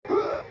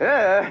Oh,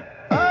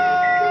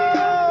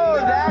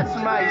 that's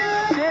my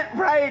shit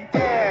right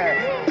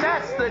there.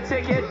 That's the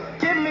ticket.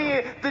 Give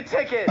me the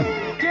ticket.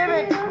 Give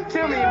it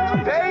to me,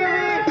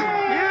 baby.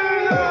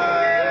 You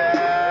know it.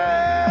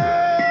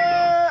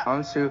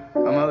 I'm too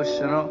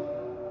emotional.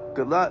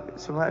 Good luck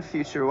to my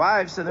future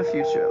wives and the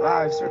future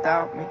lives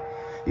without me.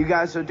 You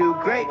guys will do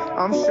great.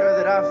 I'm sure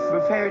that I've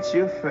prepared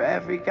you for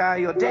every guy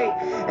you'll date,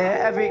 and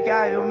every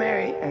guy you'll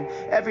marry, and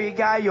every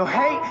guy you'll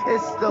hate.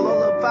 It's the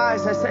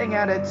lullabies I sang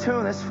out of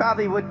tune. That's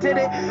probably what did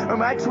it. Or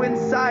my twin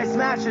size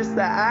mattress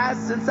that I had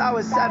since I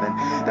was 7,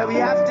 that we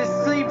have to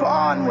sleep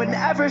on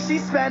whenever she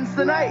spends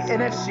the night.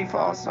 And if she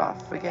falls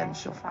off again,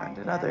 she'll find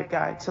another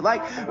guy to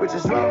like, which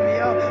is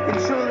Romeo and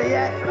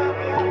Juliet.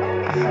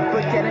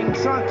 But getting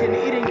drunk and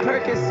eating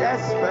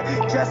Percocets, but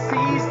just to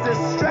ease the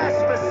stress.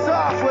 But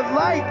soft with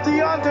light, the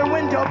yonder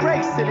window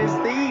breaks. It is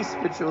the east,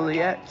 but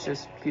Juliet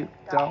just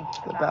puked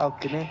off the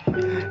balcony.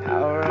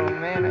 How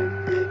romantic.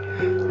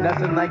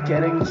 Nothing like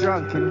getting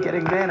drunk and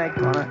getting manic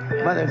on a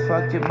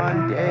motherfucking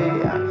Monday.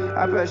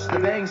 I brush the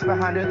bangs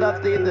behind her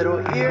lovely little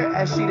ear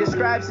as she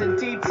describes in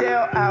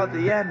detail how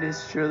the end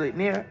is truly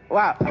near.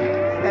 Wow.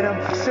 And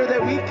I'm sure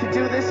that we could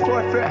do this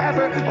for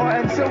forever, or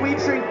until we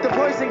drink the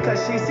poison, cause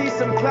she sees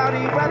some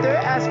cloudy weather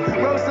as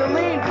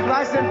Rosaline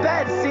lies in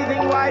bed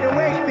seething wide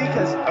awake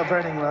because a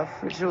burning love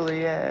for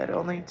Juliet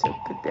only took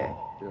a day.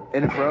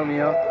 And if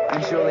Romeo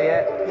and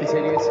Juliet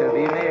continue to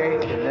be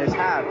married, then there's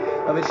half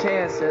of a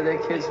chance that the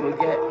kids will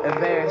get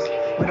embarrassed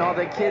when all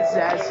the kids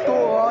at school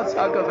all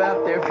talk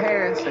about their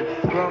parents,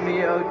 and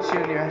Romeo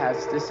Jr.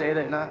 has to say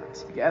they're not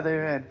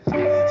together, and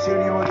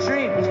Junior will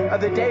dream of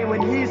the day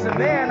when he's a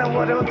man and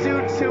what he'll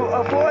do to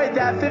avoid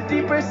that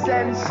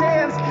 50%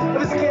 chance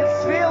of his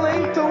kids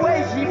feeling the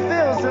way he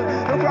feels.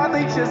 He'll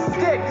probably just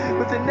stick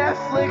with the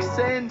Netflix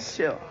and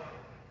chill.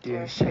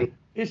 Dear shake.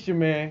 It's your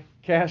man,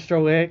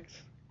 Castro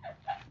X.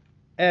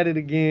 At it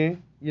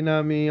again. You know what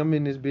I mean? I'm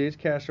in this bitch,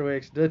 Castro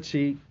X, the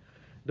cheat,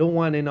 the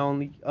one and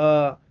only.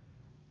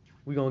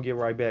 We gonna get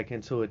right back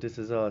into it. This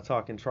is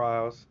Talking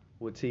Trials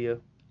with Tia,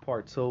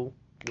 part 2,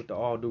 with the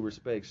All Due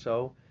Respect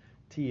show.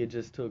 Tia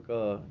just took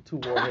 2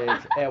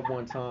 warheads at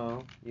one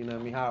time. You know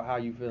what I mean? How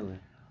you feeling?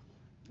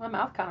 My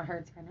mouth kind of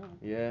hurts right now.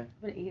 Yeah?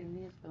 I've been eating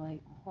these for like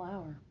a whole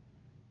hour.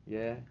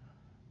 Yeah?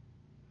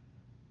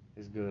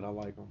 It's good. I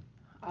like them.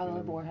 I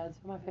love warheads.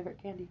 They're my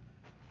favorite candy.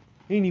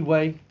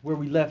 Anyway, where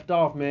we left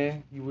off,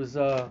 man, you was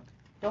don't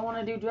want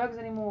to do drugs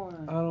anymore.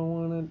 I don't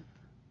want to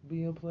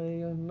be a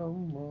player no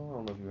more. I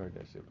don't know if you heard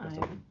that shit. I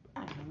haven't.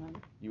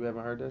 You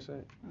haven't heard that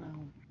shit? No.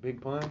 Big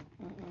Pun?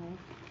 Mm-mm.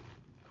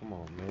 Come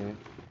on, man.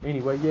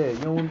 Anyway, yeah, you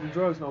don't want to do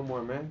drugs no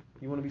more, man.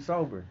 You want to be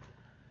sober.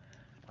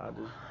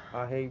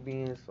 I hate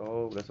being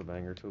sober. That's a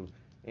banger too.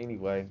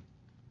 Anyway,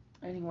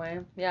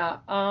 yeah.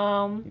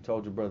 You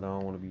told your brother I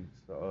don't want to be.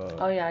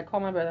 Oh yeah, I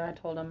called my brother. I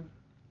told him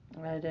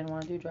I didn't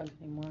want to do drugs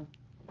anymore.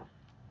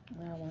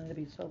 I wanted to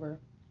be sober.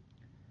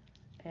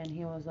 And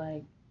he was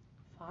like,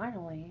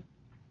 finally.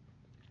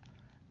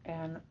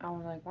 And I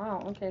was like,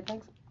 wow, okay,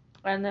 thanks.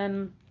 And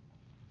then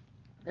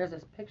there's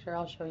this picture.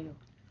 I'll show you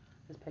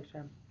this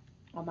picture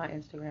on my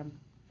Instagram.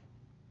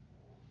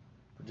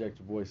 Project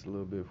your voice a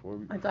little bit for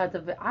me.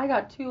 I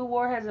got 2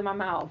 warheads in my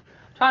mouth.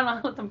 Trying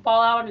not to let them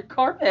fall out on your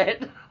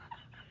carpet.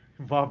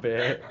 My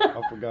bad.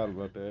 I forgot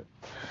about that.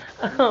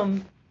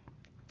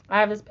 I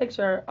have this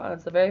picture.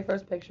 It's the very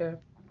first picture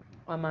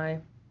on my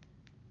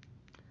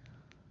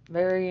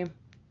very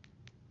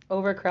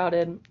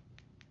overcrowded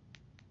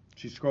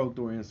She scrolled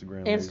through her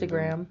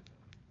Instagram.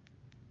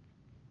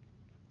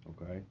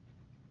 Okay.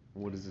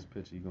 What is this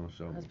picture you gonna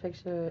show me? This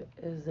picture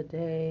is the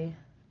day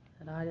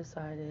that I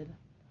decided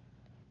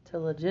to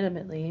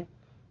legitimately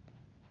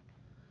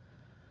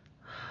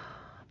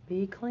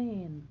be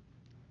clean.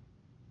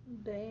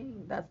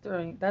 Dang, I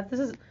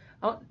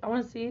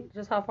want to see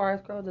just how far I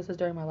scrolled. This is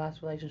during my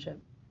last relationship.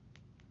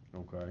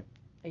 Okay.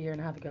 A year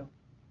and a half ago.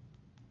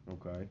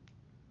 Okay.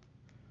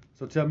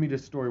 So tell me the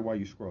story while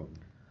you scrolling.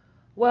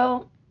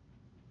 Well,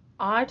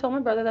 I told my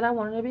brother that I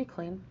wanted to be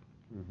clean.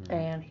 Mm-hmm.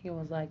 And he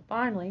was like,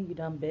 finally, you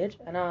dumb bitch.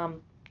 And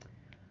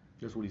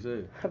that's what he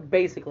said.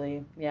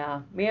 Basically,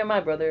 yeah. Me and my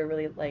brother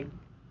really, like,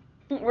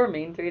 we're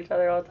mean to each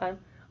other all the time.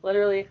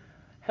 Literally,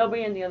 he'll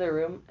be in the other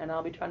room, and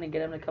I'll be trying to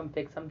get him to come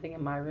fix something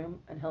in my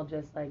room, and he'll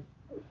just, like,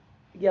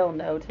 yell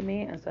no to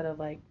me instead of,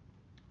 like,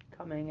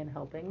 coming and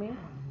helping me.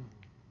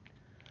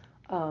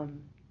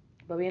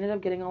 But we ended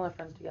up getting all our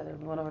friends together, and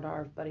we went over to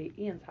our buddy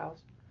Ian's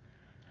house.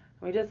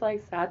 And we just,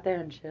 like, sat there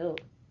and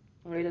chilled.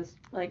 And we just,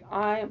 like,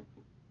 I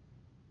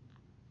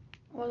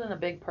wasn't a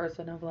big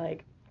person of,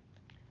 like,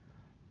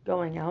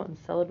 going out and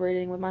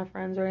celebrating with my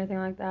friends or anything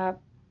like that.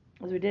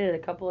 Because we did it a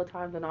couple of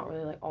times, but not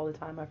really, like, all the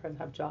time. My friends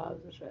have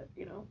jobs and shit,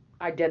 you know.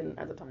 I didn't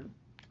at the time.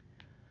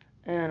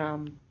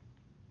 And,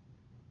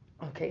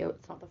 okay,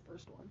 it's not the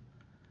first one.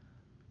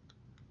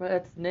 But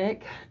it's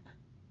Nick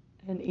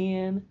and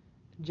Ian,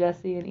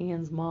 Jesse and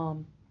Ian's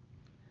mom.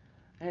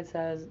 And it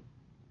says,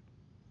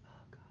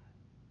 oh, God.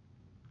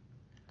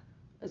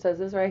 It says,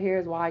 this right here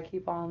is why I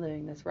keep on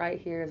living. This right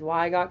here is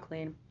why I got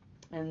clean.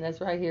 And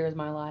this right here is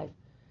my life.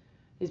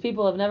 These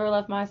people have never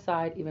left my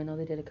side, even though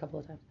they did a couple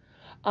of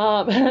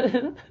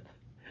times.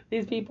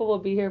 These people will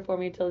be here for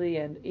me till the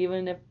end.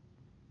 Even if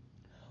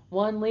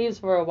one leaves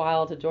for a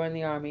while to join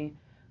the army,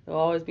 they'll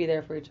always be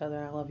there for each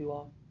other. I love you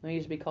all. I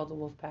used to be called the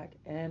Wolf Pack,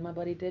 and my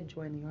buddy did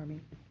join the army.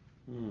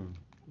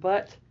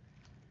 But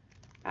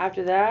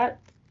after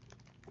that,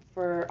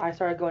 I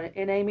started going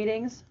to NA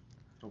meetings.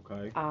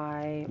 Okay.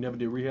 I never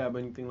did rehab or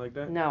anything like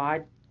that? No,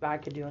 I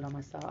could do it on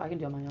myself. I can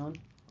do it on my own.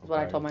 That's what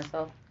I told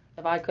myself.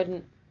 If I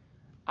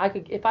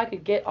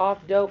could get off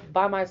dope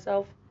by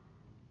myself,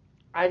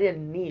 I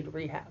didn't need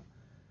rehab.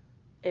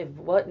 If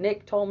what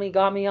Nick told me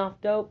got me off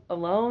dope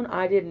alone,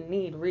 I didn't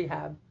need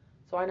rehab.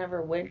 So I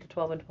never went to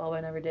 12 and 12.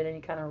 I never did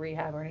any kind of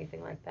rehab or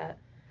anything like that.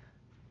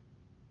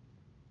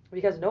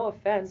 Because no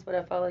offense, but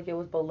I felt like it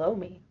was below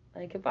me.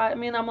 Like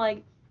I'm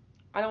like,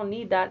 I don't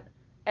need that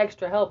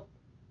extra help.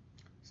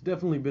 It's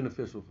definitely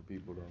beneficial for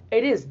people, though.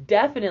 It is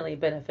definitely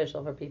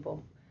beneficial for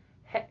people.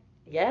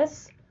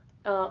 Yes,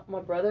 my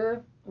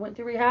brother went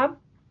through rehab.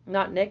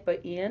 Not Nick,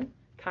 but Ian,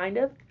 kind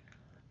of.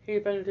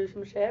 He's been through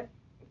some shit.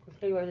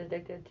 He was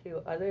addicted to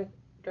other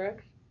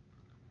drugs.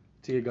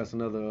 Tia got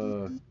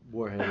another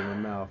warhead in her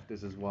mouth.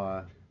 This is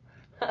why.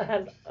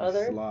 Has She's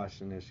other.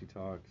 sloshing as she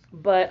talks.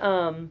 But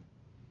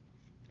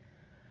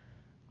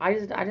I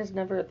just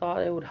never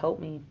thought it would help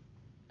me.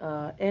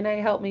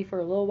 NA helped me for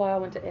a little while. I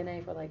went to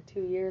NA for like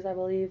 2 years, I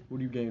believe. What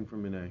do you gain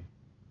from NA?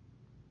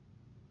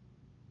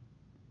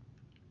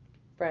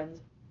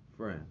 Friends.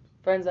 Friends.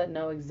 Friends that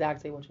know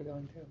exactly what you're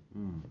going through.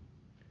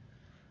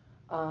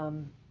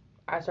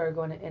 I started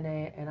going to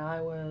NA and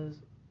I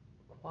was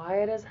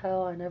quiet as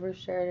hell. I never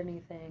shared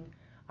anything.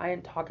 I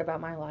didn't talk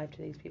about my life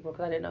to these people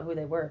because I didn't know who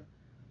they were.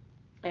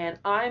 And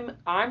I'm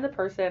the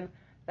person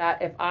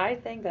that if I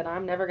think that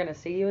I'm never going to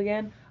see you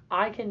again,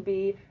 I can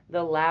be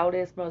the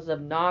loudest, most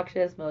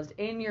obnoxious, most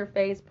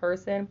in-your-face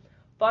person,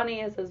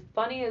 funny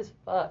as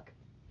fuck.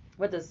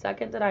 But the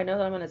second that I know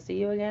that I'm going to see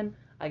you again,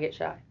 I get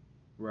shy.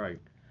 Right.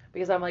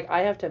 Because I'm like,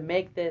 I have to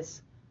make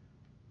this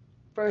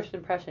first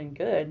impression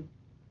good.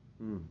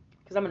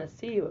 Because I'm going to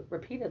see you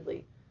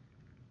repeatedly.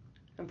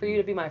 And for you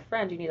to be my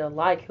friend, you need to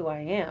like who I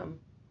am.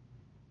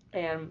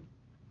 And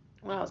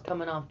when I was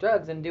coming off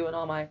drugs and doing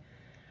all my,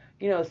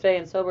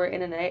 staying sober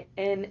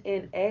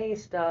NNA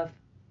stuff,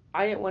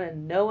 I didn't want to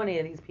know any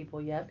of these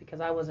people yet because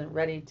I wasn't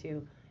ready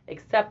to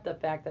accept the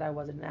fact that I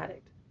wasn't an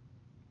addict.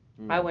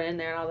 I went in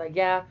there and I was like,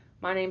 yeah,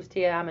 my name's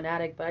Tia, I'm an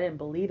addict, but I didn't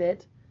believe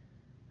it.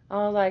 I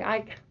was like,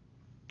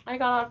 I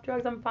got off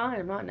drugs, I'm fine,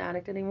 I'm not an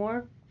addict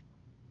anymore.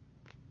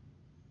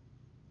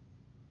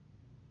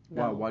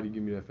 No. Why do you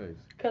give me that face?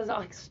 Because I'm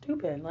like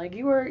stupid. Like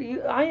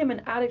I am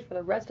an addict for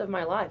the rest of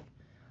my life.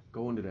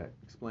 Go into that.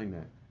 Explain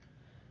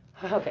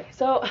that. Okay,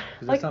 so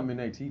because that's something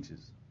NA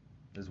teaches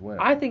as well.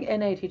 I think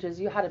NA teaches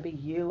you how to be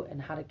you and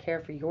how to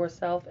care for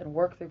yourself and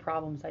work through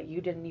problems that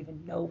you didn't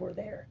even know were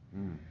there.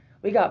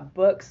 We got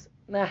books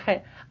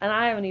that, and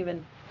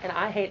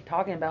I hate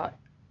talking about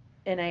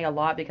NA a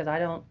lot because I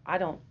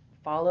don't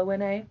follow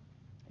NA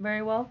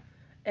very well.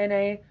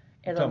 NA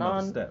is a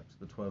about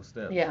the 12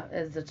 steps. Yeah,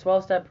 it's a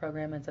 12-step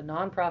program. It's a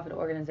non-profit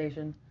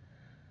organization,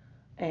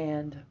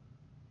 and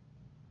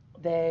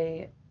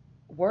they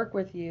work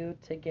with you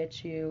to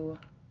get you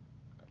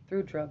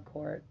through drug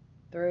court,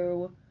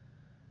 through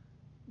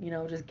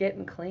just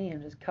getting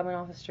clean, just coming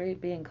off the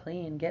street, being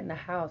clean, getting a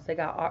house. They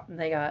got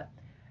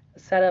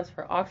setups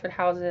for Oxford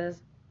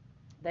houses.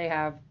 They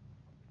have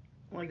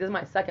this is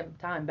my second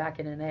time back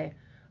in NA,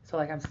 so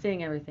I'm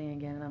seeing everything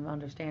again and I'm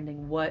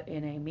understanding what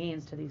NA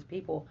means to these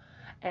people.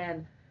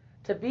 And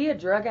to be a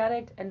drug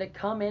addict and to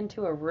come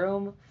into a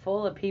room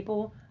full of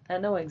people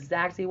that know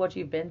exactly what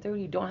you've been through,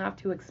 you don't have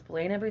to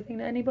explain everything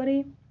to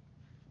anybody,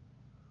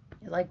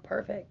 is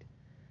perfect.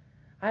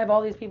 I have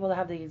all these people that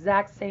have the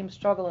exact same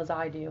struggle as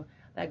I do,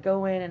 that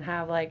go in and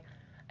have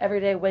every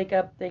day wake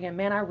up thinking,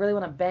 man, I really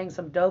want to bang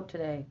some dope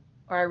today,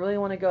 or I really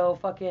want to go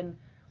fucking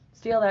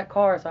steal that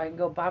car so I can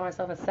go buy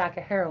myself a sack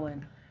of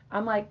heroin.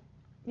 I'm like,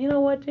 you know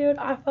what, dude?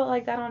 I felt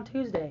like that on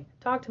Tuesday.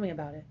 Talk to me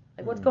about it.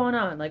 What's going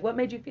on? What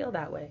made you feel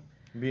that way?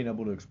 Being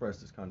able to express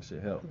this kind of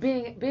shit helps.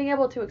 Being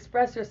able to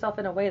express yourself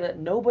in a way that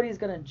nobody's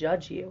gonna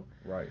judge you.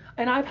 Right.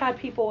 And I've had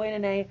people in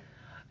NA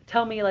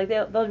tell me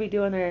they'll be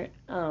doing their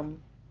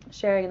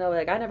sharing and they'll be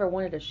like, I never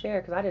wanted to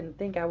share because I didn't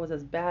think I was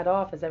as bad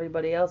off as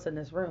everybody else in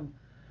this room.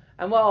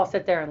 And we'll all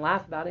sit there and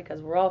laugh about it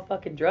because we're all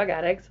fucking drug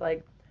addicts.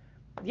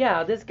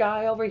 Yeah, this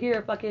guy over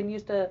here fucking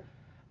used to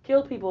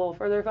kill people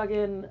for their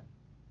fucking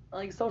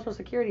social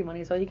security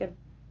money so he could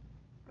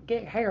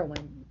get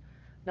heroin.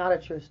 Not a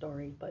true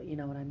story, but you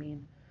know what I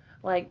mean.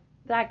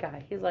 That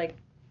guy, he's like,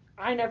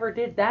 I never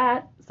did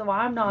that, so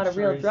I'm not a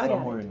real drug addict.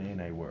 Somewhere in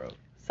the NA world.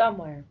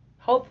 Somewhere.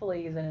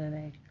 Hopefully he's in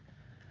NA.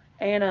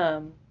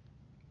 And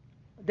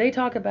they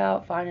talk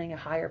about finding a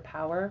higher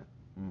power.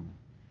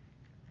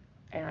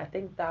 And I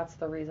think that's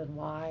the reason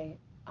why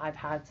I've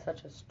had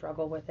such a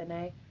struggle with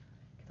NA.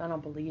 Because I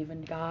don't believe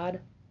in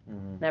God.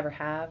 Never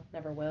have,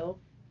 never will.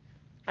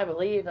 I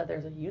believe that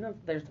there's a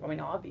universe.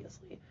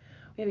 Obviously,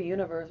 we have a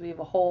universe. We have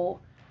a whole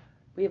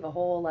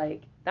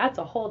That's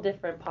a whole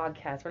different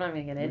podcast. We're not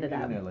even going to get into We'll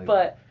get in there that.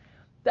 later.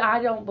 But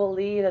I don't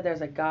believe that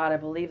there's a God. I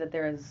believe that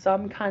there is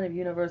some kind of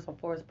universal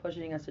force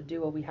pushing us to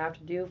do what we have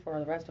to do for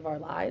the rest of our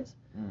lives.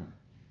 Mm.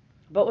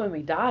 But when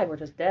we die, we're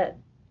just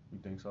dead. You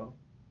think so?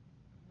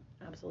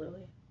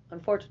 Absolutely.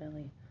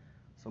 Unfortunately.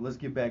 So let's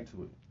get back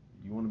to it.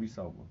 You want to be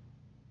sober.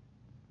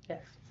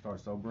 Yes. Start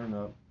sobering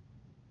up.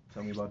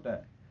 Tell me about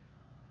that.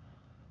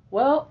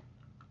 Well,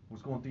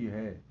 What's going through your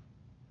head?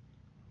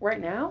 right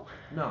now,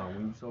 No,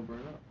 when you sobering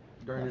up.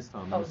 During this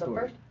time in oh, the the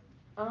story. first,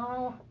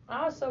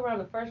 I was sober on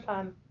the first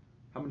time.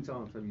 How many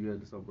times have you had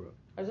to sober up?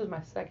 This was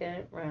my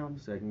second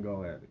round. Second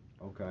go at it.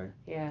 Okay.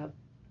 Yeah.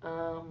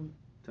 Tell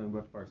me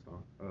about the first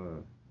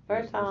time.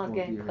 First time I what's was going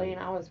getting through your clean,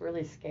 head? I was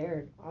really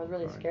scared. I was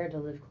really Okay. scared to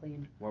live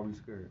clean. Why were you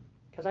scared?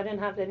 Because I didn't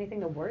have anything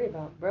to worry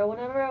about. Bro,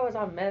 whenever I was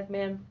on meth,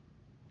 man,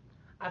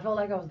 I felt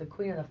like I was the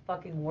queen of the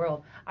fucking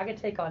world. I could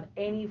take on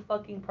any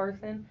fucking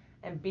person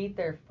and beat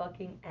their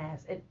fucking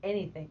ass at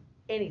anything.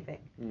 Anything.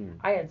 Mm.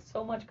 I had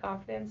so much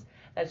confidence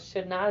that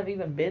should not have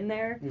even been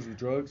there. Was it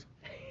drugs?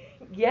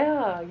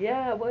 Yeah,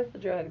 it was the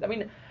drugs. I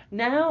mean,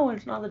 now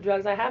it's not the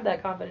drugs. I have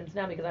that confidence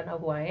now because I know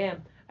who I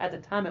am. At the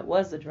time, it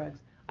was the drugs.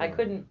 I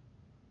couldn't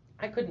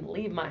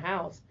leave my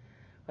house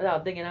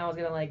without thinking I was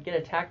gonna like get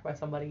attacked by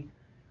somebody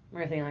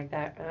or anything like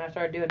that. And I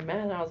started doing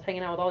meth, and I was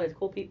hanging out with all these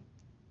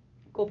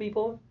cool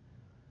people,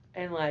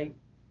 and like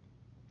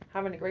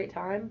having a great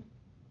time.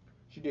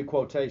 She did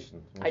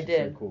quotations. When I she did.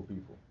 Said cool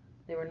people.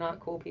 They were not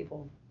cool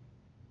people.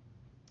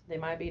 They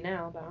might be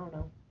now, but I don't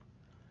know.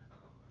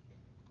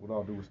 With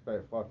all due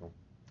respect, fuck them.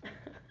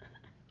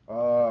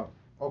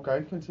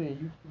 Okay,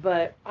 continue.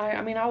 But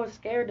I mean, I was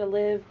scared to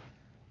live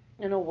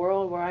in a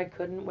world where I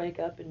couldn't wake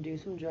up and do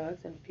some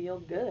drugs and feel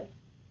good.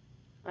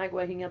 Like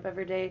waking up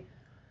every day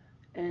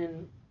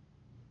and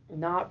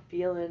not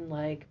feeling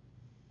like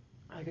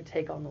I could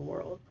take on the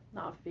world.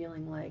 Not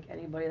feeling like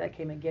anybody that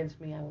came against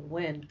me, I would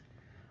win.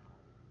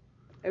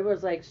 It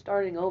was like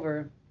starting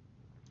over,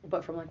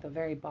 but from like the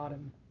very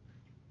bottom.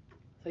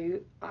 So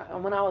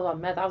when I was on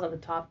meth, I was at the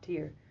top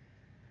tier.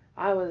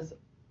 I was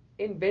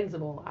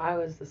invincible. I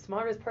was the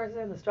smartest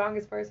person, the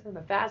strongest person,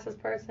 the fastest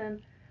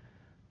person,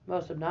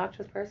 most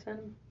obnoxious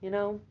person, you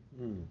know?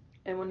 Mm.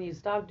 And when you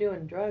stop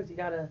doing drugs, you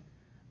gotta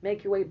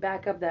make your way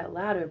back up that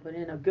ladder, but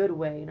in a good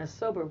way, in a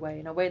sober way,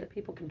 in a way that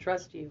people can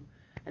trust you.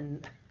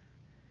 And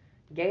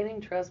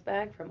gaining trust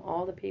back from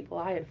all the people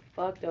I had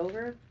fucked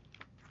over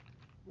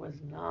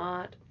was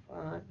not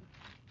fun.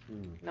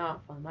 Mm.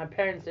 Not fun. My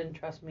parents didn't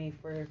trust me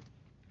for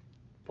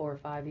 4 or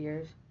 5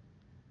 years.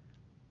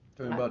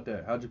 Tell me about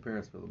that. How'd your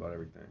parents feel about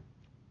everything?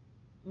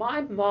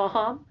 My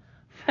mom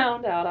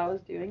found out I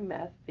was doing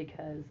meth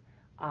because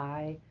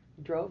I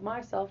drove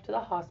myself to the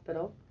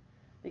hospital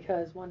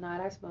because one night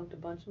I smoked a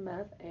bunch of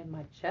meth and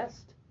my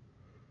chest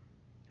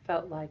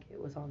felt like it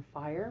was on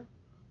fire.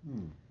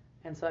 Hmm.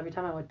 And so every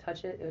time I would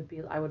touch it,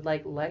 I would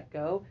like let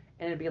go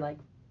and it'd be like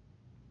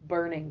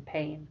burning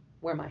pain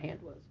where my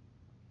hand was.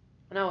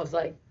 And I was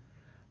like,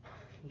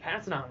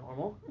 that's not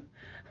normal.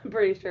 I'm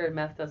pretty sure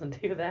meth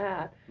doesn't do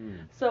that. Hmm.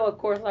 So of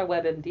course I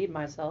WebMD'd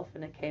myself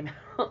and it came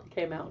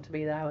out to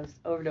be that I was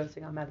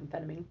overdosing on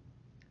methamphetamine,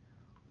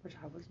 which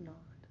I was not.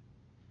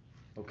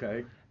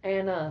 Okay.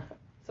 And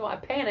so I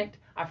panicked,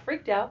 I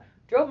freaked out,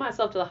 drove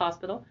myself to the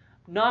hospital,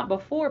 not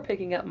before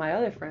picking up my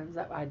other friends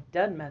that I'd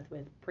done meth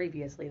with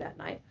previously that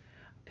night.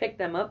 Picked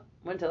them up,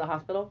 went to the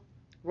hospital,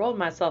 rolled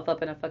myself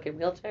up in a fucking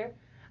wheelchair,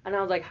 and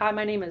I was like, hi,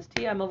 my name is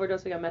T, I'm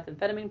overdosing on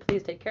methamphetamine,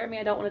 please take care of me,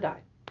 I don't want to die.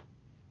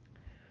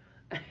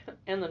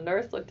 And the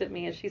nurse looked at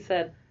me and she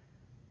said,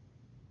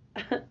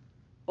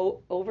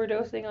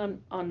 overdosing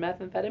on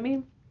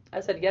methamphetamine? I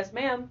said, yes,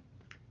 ma'am.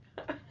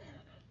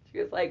 She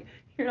was like,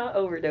 you're not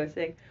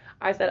overdosing.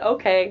 I said,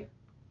 okay,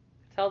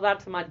 tell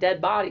that to my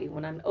dead body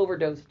when I'm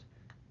overdosed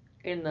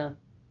in the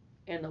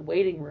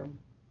waiting room.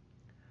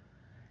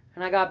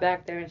 And I got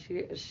back there and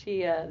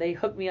they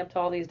hooked me up to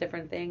all these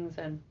different things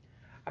and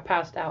I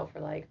passed out for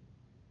like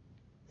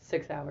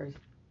 6 hours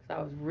because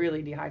I was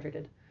really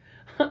dehydrated.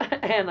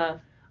 And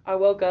I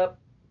woke up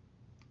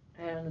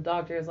and the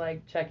doctor's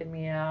like checking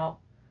me out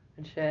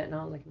and shit. And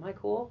I was like, am I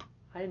cool?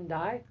 I didn't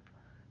die.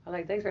 I'm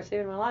like, thanks for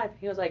saving my life.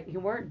 He was like,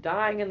 you weren't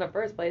dying in the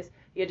first place.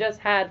 You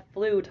just had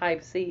flu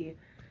type C.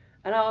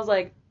 And I was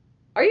like,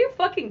 are you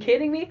fucking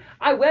kidding me?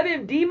 I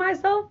WebMD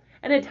myself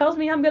and it tells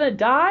me I'm going to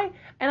die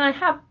and I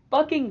have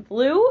fucking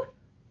flu?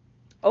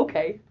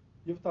 Okay.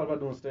 You ever thought about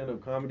doing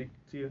stand-up comedy,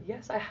 Tia?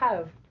 Yes, I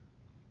have.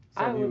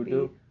 Something you would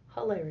do?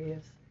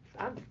 Hilarious.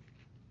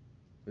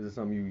 Is it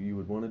something you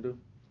would want to do?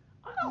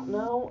 I don't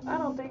know. I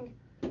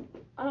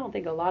don't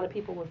think a lot of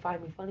people would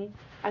find me funny.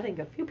 I think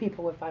a few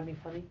people would find me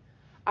funny.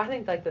 I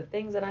think like the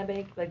things that I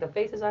make, like the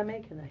faces I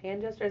make and the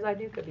hand gestures I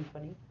do could be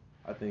funny.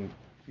 I think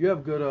you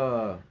have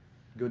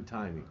good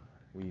timing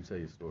when you tell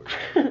your story.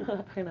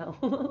 I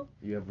know.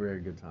 You have very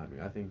good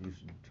timing. I think you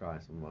should try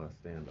some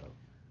stand-up.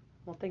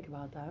 Well, think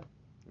about that.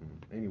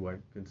 Mm-hmm. Anyway,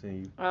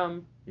 continue.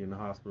 You're in the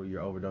hospital.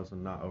 You're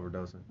overdosing, not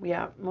overdosing.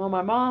 Yeah. Well,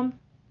 my mom,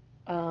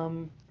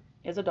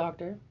 is a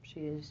doctor.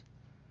 She is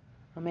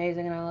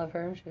amazing, and I love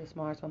her. She's the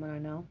smartest woman I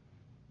know.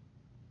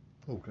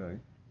 Okay.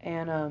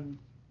 And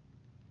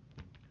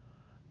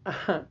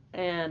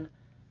and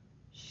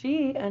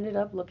she ended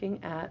up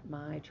looking at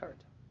my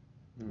chart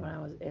when I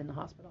was in the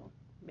hospital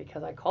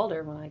because I called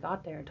her when I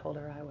got there and told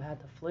her I had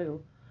the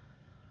flu.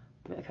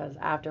 Because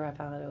after I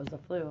found out it was the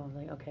flu, I was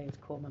like, okay, it's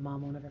cool. My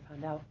mom won't ever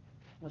find out.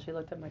 Well, she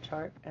looked at my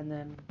chart, and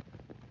then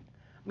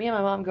me and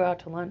my mom go out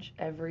to lunch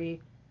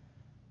every.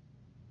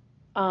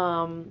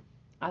 I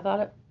thought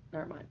it.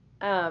 Never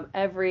mind.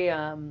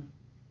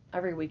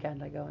 Every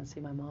weekend I go and see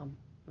my mom,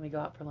 and we go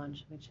out for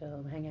lunch, and we chill,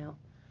 and hang out.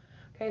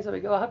 Okay, so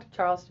we go out to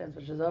Charleston's,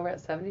 which is over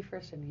at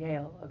 71st and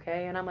Yale.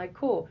 Okay, and I'm like,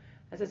 cool.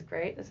 This is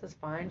great. This is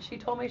fine. She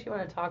told me she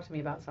wanted to talk to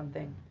me about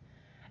something,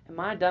 and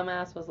my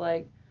dumbass was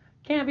like,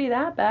 can't be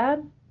that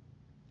bad.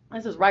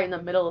 This is right in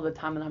the middle of the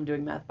time that I'm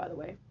doing meth, by the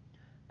way.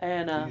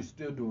 And So you're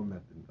still doing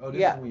meth? Oh, this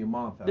yeah, is when your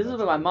mom found out. this is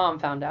when my mom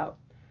found out.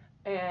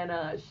 And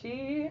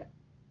she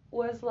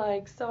was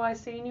like, so I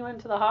seen you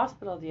into the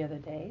hospital the other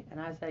day. And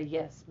I said,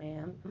 yes,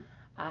 ma'am.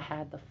 I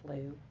had the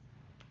flu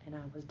and I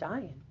was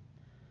dying.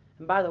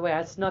 And by the way,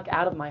 I snuck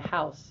out of my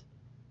house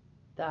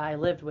that I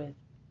lived with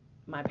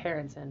my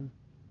parents in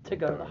to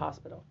go to the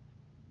hospital.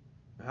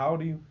 How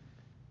old are you?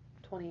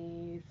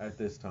 26. At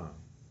this time.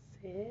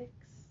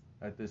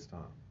 At this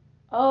time.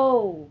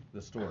 Oh.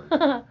 The story.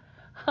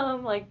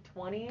 I'm like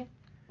 20.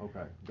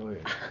 Okay, go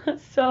ahead.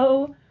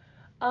 So,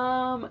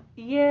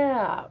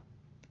 yeah.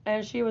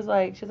 And she's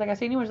like, I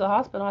seen you went to the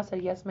hospital. I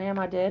said, yes, ma'am,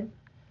 I did.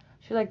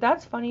 She's like,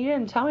 that's funny. You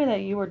didn't tell me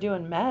that you were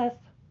doing meth.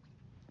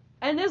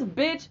 And this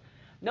bitch,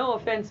 no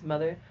offense,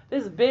 mother,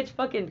 this bitch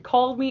fucking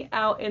called me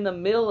out in the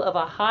middle of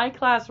a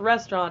high-class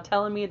restaurant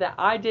telling me that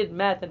I did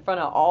meth in front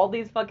of all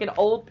these fucking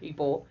old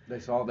people. They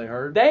saw, they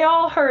heard? They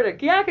all heard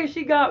it. Yeah, because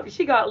she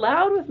got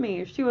loud with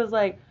me. She was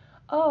like,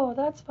 oh,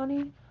 that's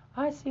funny.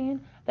 I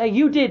seen that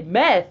you did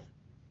meth.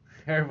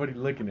 Everybody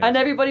looking at And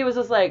you. everybody was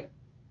just like,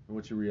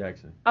 What's your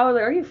reaction? I was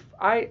like,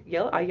 I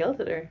yelled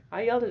at her.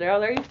 I was like,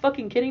 are you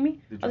fucking kidding me?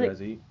 Did I you was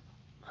guys eat?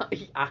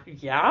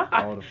 yeah.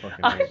 All the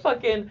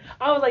fucking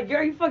I was like,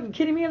 are you fucking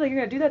kidding me? Like, you're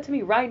gonna do that to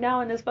me right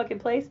now in this fucking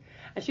place?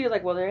 And she was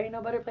like, well, there ain't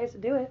no better place to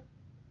do it.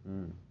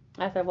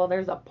 I said, well,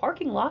 there's a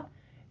parking lot.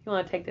 If you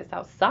want to take this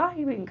outside,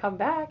 we can come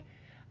back.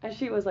 And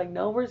she was like,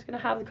 no, we're just gonna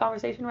have the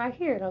conversation right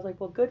here. And I was like,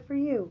 well, good for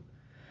you.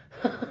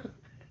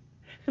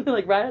 And then,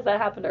 like, right as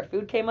that happened, our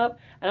food came up,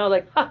 and I was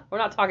like, ha, we're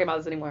not talking about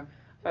this anymore.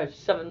 I was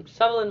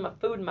shoveling my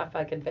food in my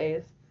fucking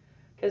face.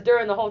 Because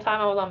during the whole time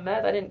I was on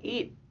meth, I didn't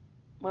eat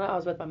when I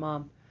was with my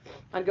mom.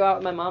 I'd go out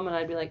with my mom, and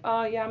I'd be like,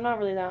 oh, yeah, I'm not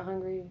really that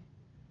hungry.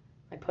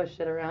 I push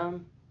it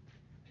around.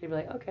 She'd be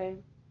like, okay.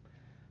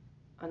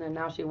 And then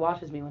now she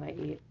watches me when I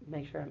eat,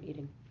 make sure I'm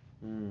eating.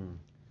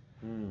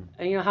 And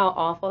you know how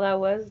awful that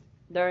was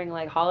during,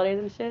 like, holidays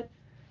and shit?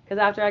 Because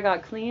after I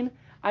got clean,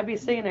 I'd be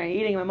sitting there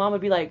eating, and my mom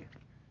would be like,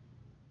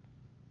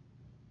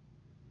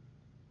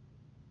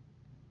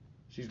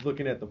 she's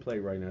looking at the plate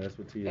right now. That's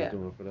what Tia's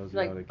doing for those of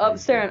y'all that up can't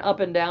staring see. up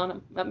and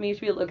down at me.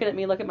 She'd be looking at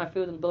me, look at my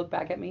food, and look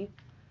back at me.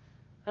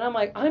 And I'm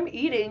like, I'm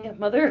eating,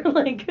 mother.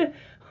 Like,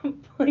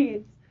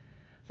 please.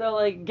 So,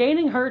 like,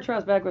 gaining her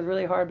trust back was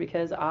really hard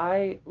because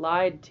I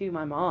lied to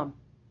my mom.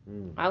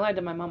 I lied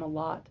to my mom a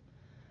lot.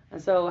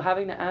 And so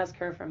having to ask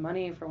her for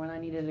money for when I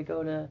needed to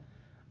go to,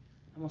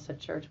 I almost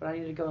said church, but I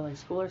needed to go to, like,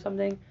 school or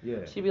something.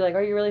 Yeah. She'd be like,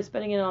 are you really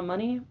spending it on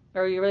money?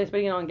 Or are you really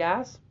spending it on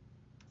gas? Is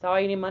that why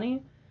you need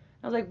money?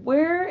 I was like,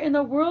 where in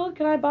the world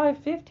can I buy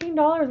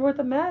 $15 worth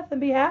of meth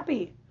and be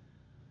happy?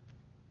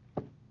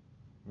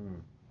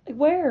 Like,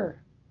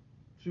 where?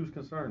 She was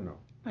concerned, though.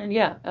 And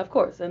yeah, of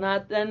course. And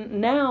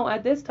now,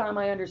 at this time,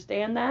 I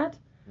understand that.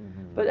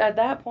 But at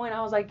that point,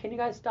 I was like, can you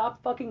guys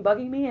stop fucking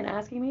bugging me and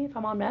asking me if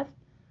I'm on meth?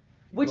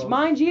 Which,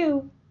 mind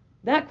you,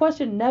 that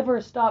question never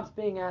stops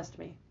being asked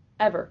me.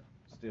 Ever.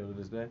 Still to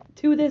this day?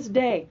 To this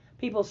day,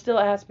 people still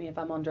ask me if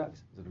I'm on drugs.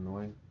 Is it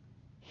annoying?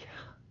 Yeah.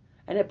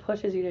 And it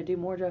pushes you to do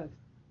more drugs.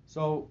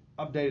 So,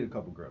 I've dated a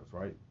couple girls,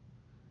 right?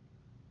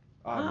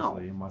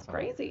 Obviously, in my time.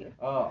 Crazy.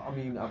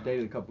 I've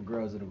dated a couple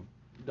girls that have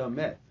done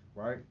meth,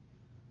 right?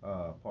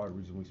 Part of the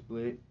reason we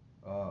split,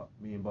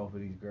 me and both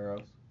of these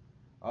girls.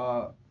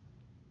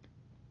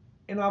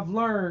 And I've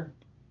learned,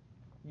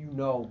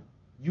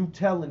 you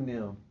telling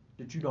them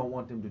that you don't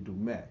want them to do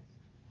meth.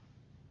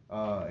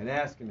 And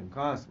asking them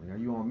constantly, are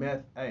you on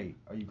meth? Hey,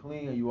 are you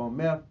clean? Are you on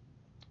meth?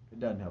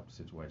 It doesn't help the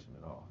situation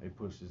at all. It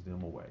pushes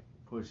them away.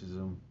 It pushes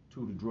them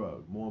to the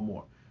drug more and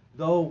more.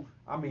 Though,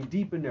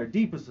 deep in their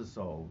deepest of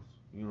souls,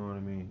 you know what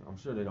I mean? I'm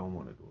sure they don't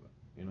want to do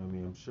it. You know what I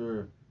mean? I'm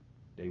sure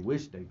they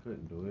wish they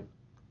couldn't do it.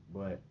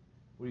 But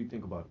what do you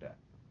think about that?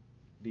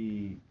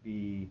 The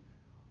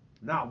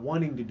not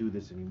wanting to do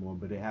this anymore,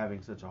 but it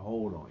having such a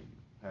hold on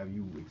you. Have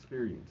you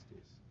experienced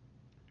this?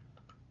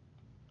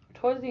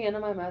 Towards the end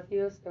of my meth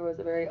use, there was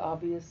a very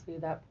obviously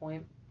that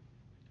point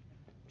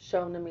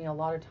shown to me a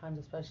lot of times,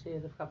 especially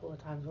the couple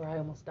of times where I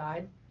almost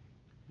died.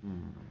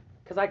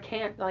 Because I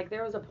can't, like,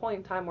 there was a point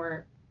in time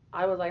where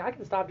I was like, I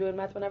can stop doing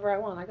meth whenever I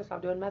want. I can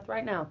stop doing meth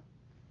right now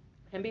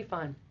and be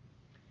fine.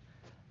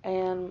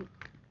 And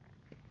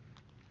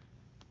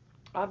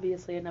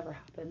obviously it never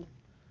happened.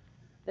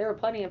 there were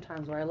plenty of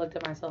times where I looked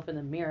at myself in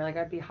the mirror. Like,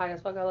 I'd be high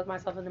as fuck. I look at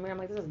myself in the mirror. I'm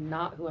like, this is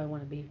not who I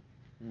want to be.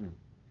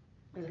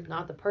 This is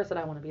not the person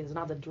I want to be. This is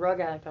not the drug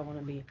addict I want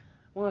to be.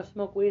 I want to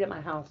smoke weed at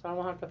my house. I don't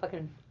want to have to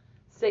fucking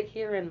sit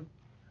here and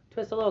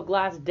twist a little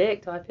glass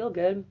dick till I feel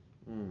good.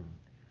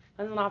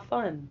 That's not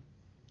fun.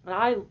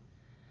 And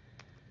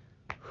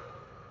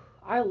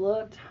I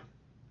looked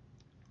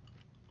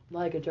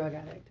like a drug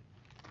addict.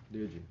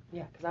 Did you?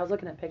 Yeah, because I was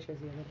looking at pictures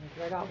the other day.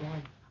 Because I got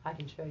one I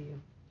can show you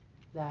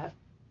that.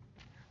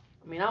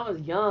 I mean, I was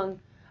young.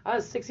 I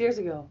was 6 years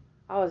ago.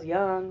 I was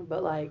young,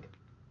 but like,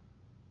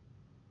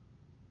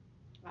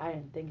 I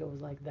didn't think it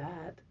was like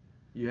that.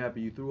 You happy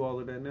you threw all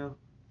of that now?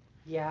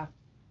 Yeah.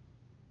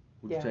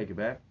 Would you take it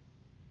back?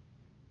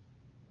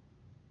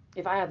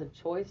 If I had the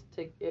choice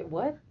to,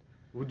 what?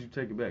 Would you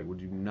take it back?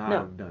 Would you not No.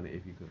 have done it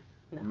if you could?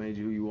 No. It made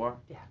you who you are?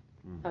 Yeah.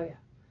 Oh, yeah.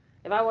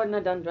 If I wouldn't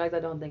have done drugs, I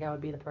don't think I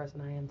would be the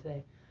person I am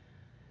today.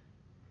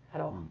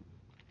 At all.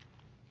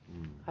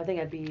 I think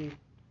I'd be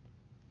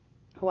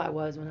who I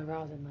was whenever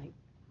I was in, like,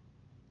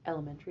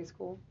 elementary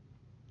school,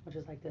 which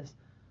is like this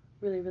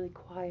really, really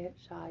quiet,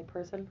 shy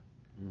person.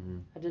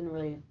 I didn't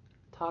really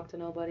talk to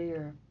nobody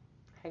or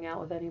hang out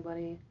with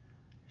anybody.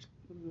 Just,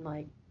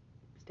 like,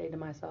 stayed to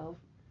myself.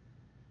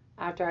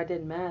 After I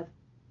did meth,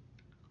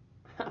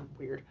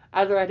 weird.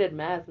 After I did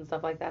meth and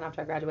stuff like that,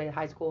 after I graduated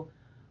high school,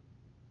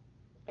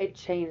 it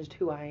changed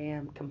who I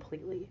am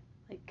completely.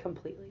 Like,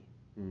 completely.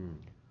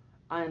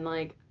 And,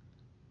 like,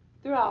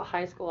 throughout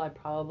high school, I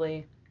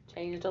probably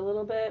changed a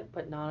little bit,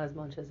 but not as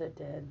much as it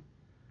did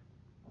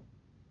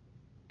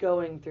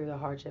going through the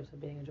hardships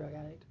of being a drug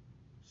addict.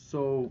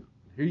 So,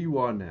 here you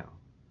are now,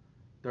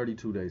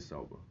 32 days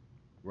sober,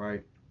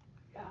 right?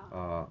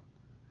 Yeah.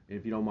 And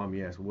if you don't mind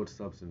me asking, what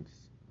substance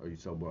are you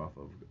sober off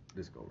of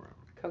this go round?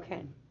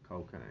 Cocaine.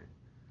 Cocaine.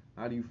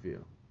 How do you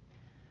feel?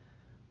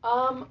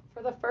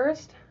 For the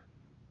first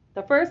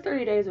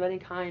 30 days of any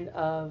kind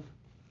of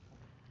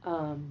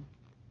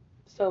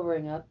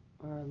sobering up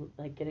or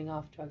like getting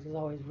off drugs is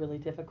always really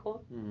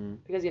difficult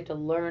because you have to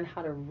learn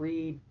how to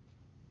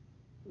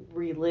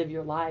relive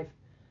your life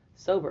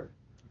sober.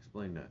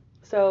 Explain that.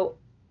 So,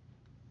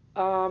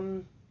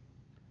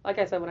 like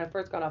I said, when I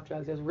first got off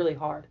drugs, it was really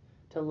hard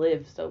to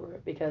live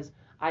sober because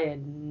I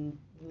hadn't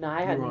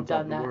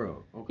done that.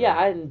 Okay. Yeah,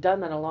 I hadn't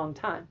done that in a long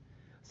time.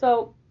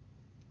 So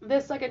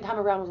this second time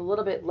around was a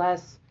little bit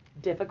less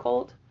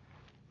difficult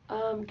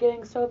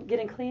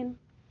getting clean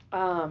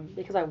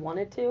because I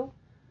wanted to,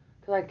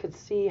 because I could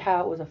see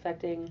how it was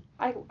affecting.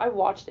 I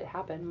watched it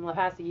happen. In the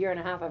past year and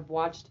a half, I've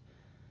watched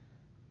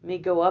me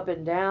go up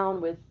and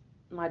down with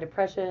my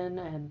depression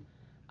and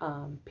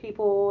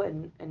people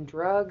and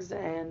drugs,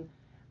 and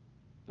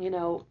you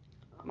know,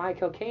 my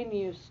cocaine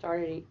use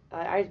started.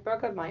 I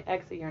broke up with my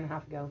ex a year and a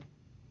half ago.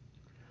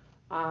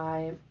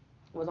 I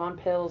was on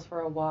pills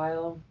for a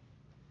while,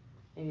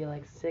 maybe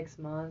like 6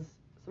 months,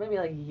 so maybe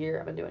like a year.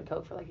 I've been doing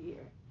coke for like a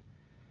year.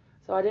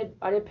 So I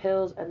did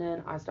pills, and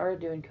then I started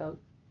doing coke,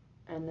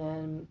 and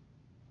then,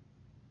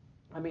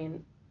 I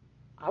mean,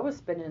 I was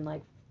spending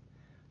like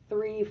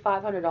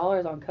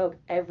 $500 on coke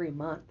every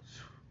month.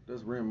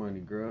 That's rent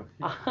money, girl.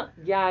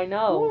 Yeah, I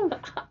know.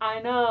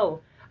 I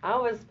know. I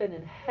was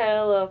spending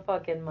hella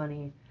fucking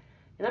money.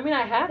 And I mean,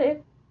 I had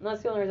it. And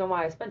that's the only reason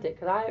why I spent it.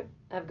 Because I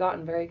have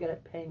gotten very good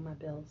at paying my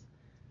bills.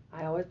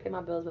 I always pay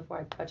my bills before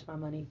I touch my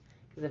money.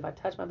 Because if I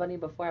touch my money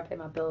before I pay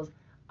my bills,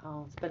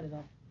 I'll spend it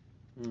all.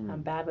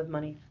 I'm bad with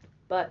money.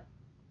 But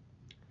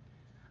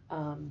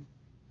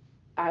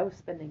I was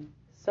spending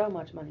so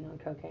much money on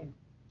cocaine.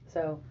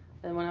 So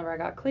then whenever I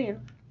got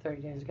clean,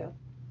 30 days ago,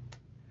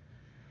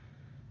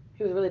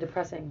 it was really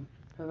depressing.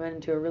 I went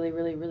into a really,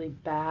 really, really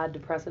bad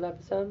depressive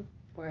episode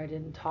where I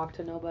didn't talk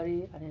to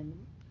nobody. I didn't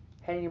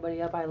hit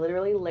anybody up. I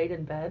literally laid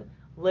in bed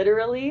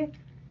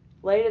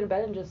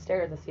and just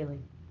stared at the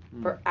ceiling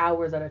for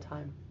hours at a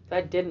time.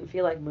 I didn't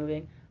feel like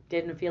moving,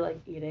 didn't feel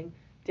like eating,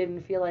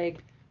 didn't feel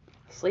like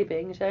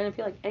sleeping. I didn't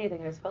feel like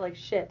anything. I just felt like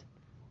shit.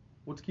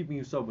 What's keeping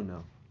you sober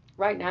now?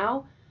 Right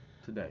now?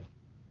 Today.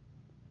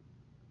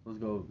 Let's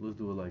do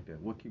it like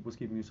that. What's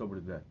keeping you sober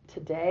today?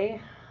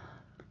 Today?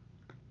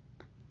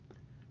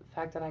 The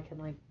fact that I can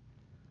like...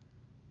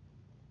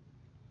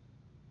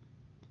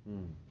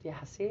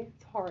 Yeah, see?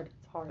 It's hard.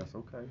 That's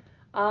okay.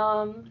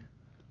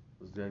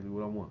 That's exactly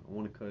what I want. I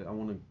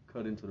want to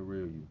cut into the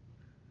real you.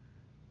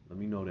 Let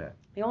me know that.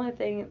 The only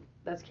thing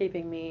that's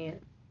keeping me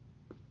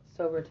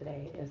sober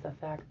today is the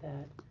fact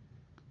that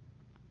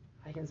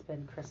I can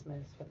spend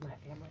Christmas with my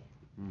family.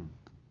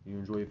 You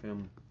enjoy your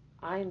family?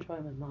 I enjoy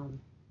my mom.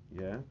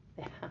 Yeah?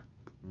 Yeah.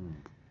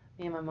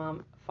 Me and my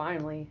mom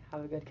finally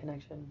have a good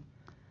connection.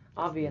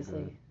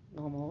 Obviously,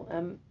 normal.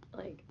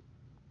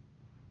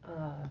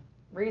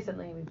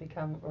 Recently we've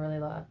become really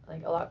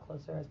a lot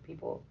closer as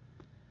people.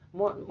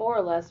 More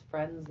or less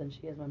friends than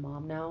she is my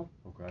mom now.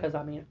 Okay. Because,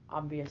 I mean,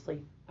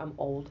 obviously, I'm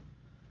old.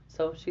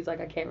 So she's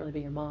like, I can't really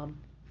be your mom.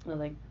 And I'm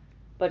like,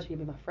 but you can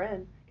be my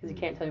friend because you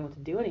can't tell me what to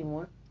do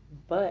anymore.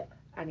 But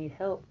I need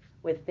help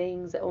with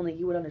things that only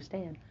you would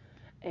understand.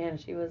 And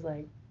she was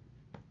like,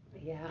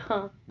 yeah.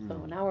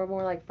 So now we're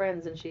more like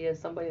friends than she is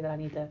somebody that I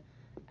need to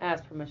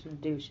ask permission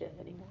to do shit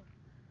anymore.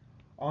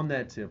 On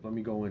that tip, let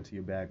me go into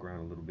your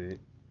background a little bit.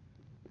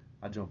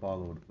 I jump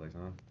all over the place,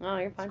 huh? Oh,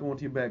 you're fine. Let's go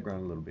into your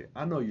background a little bit.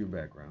 I know your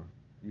background.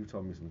 You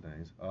told me some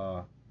things.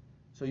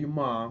 So your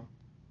mom,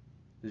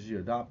 this is your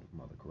adoptive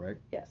mother,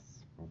 correct?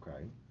 Yes.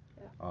 Okay.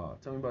 Yeah.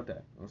 Tell me about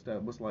that. What's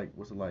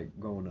it like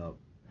growing up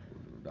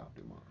with an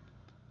adopted mom?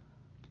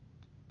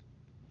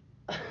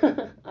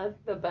 I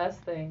think the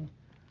best thing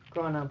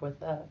growing up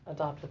with an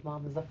adoptive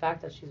mom is the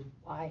fact that she's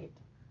white.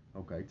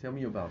 Okay, tell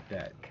me about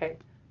that. Okay,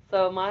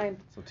 so my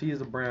So T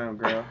is a brown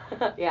girl.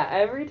 yeah,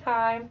 every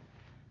time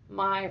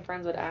my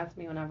friends would ask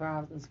me whenever I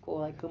was in school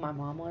like who my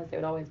mom was, they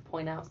would always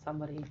point out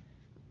somebody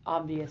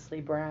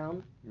obviously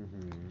brown.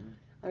 Mm-hmm.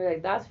 I'd be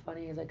like, that's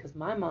funny. He's like, because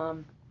my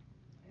mom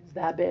is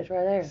that bitch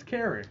right there. It's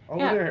Karen over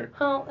Yeah. there.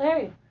 Oh,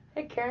 hey,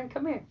 Karen,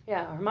 come here.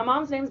 Yeah, my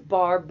mom's name's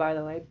Barb, by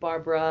the way,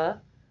 Barbara.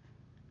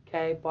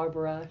 Okay,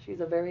 Barbara. She's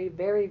a very,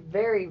 very,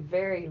 very,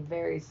 very,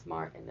 very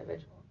smart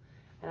individual,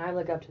 and I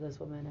look up to this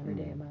woman every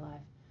day of my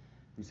life.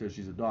 You said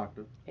she's a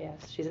doctor.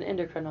 Yes, she's an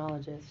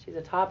endocrinologist. She's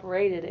a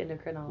top-rated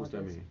endocrinologist. What's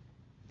that mean?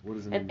 What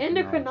is An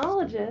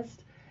endocrinologist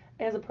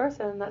is a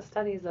person that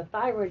studies the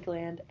thyroid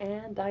gland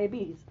and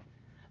diabetes.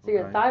 So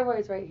your Okay.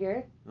 thyroid's right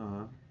here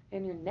Uh-huh.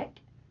 in your neck,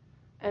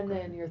 and Okay.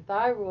 then your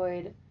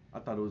thyroid I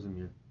thought it was in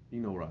your.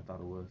 You know what I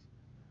thought it was.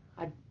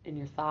 in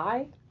your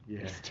thigh. Yeah.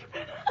 You're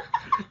stupid.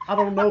 I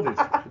don't know this.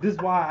 This is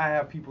why I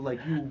have people like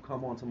you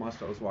come onto my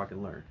show so I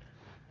can learn.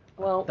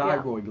 Well,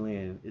 Thyroid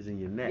gland is in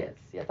your neck. Yes,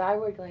 your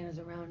thyroid gland is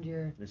around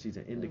your And she's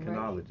an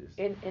endocrinologist.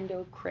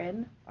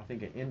 endocrine. I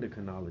think an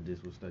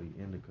endocrinologist will study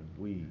endocrine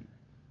weed.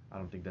 I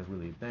don't think that's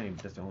really a thing,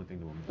 but that's the only thing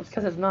that will make It's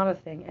because it's not a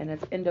thing, and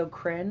it's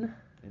endocrine.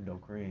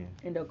 Endocrine.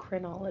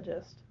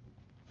 Endocrinologist.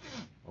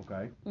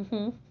 Okay.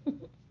 Mhm.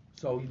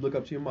 So you look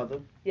up to your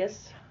mother.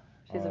 Yes,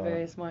 she's a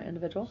very smart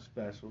individual.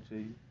 Special to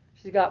you.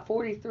 She's got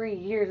 43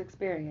 years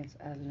experience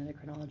as an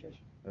endocrinologist.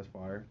 That's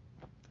fire.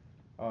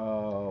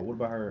 What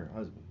about her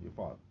husband, your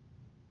father?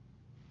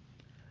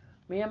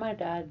 Me and my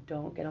dad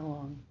don't get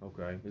along.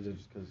 Okay. Is it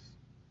just because?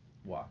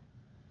 Why?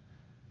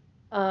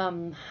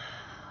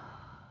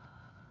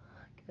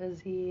 Because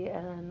he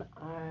and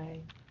I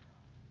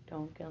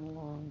don't get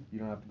along. You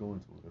don't have to go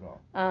into it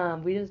at all.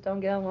 We just don't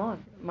get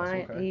along.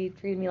 That's okay. He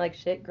treated me like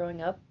shit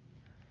growing up.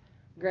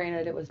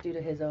 Granted, it was due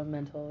to his own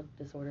mental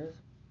disorders.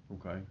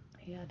 Okay.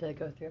 He had to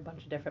go through a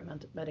bunch of different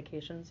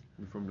medications.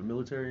 You from the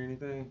military or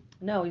anything?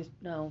 No.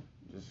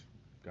 Just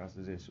got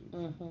his issues.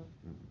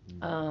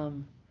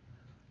 Mm-hmm.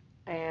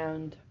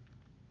 And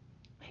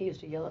he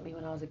used to yell at me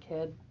when I was a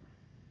kid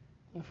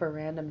for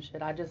random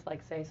shit. I'd just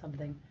like say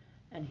something,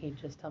 and he'd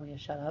just tell me to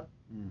shut up,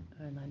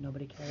 and like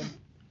nobody cared,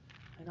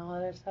 and all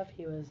other stuff.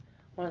 He was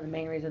one of the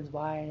main reasons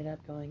why I ended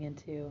up going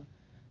into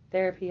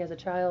therapy as a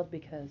child,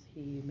 because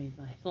he made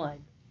my life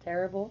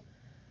terrible,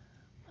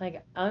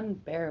 like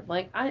unbearable.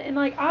 Like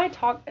I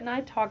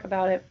talk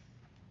about it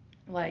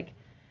like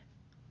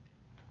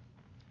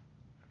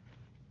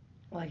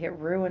it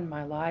ruined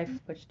my life,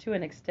 which to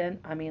an extent,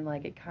 I mean,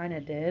 like it kind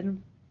of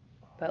did,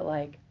 but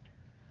like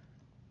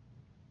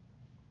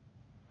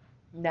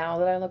now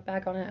that I look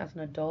back on it as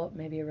an adult,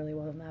 maybe it really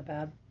wasn't that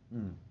bad.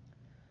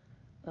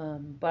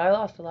 But I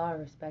lost a lot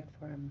of respect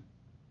for him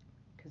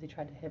because he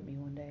tried to hit me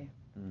one day,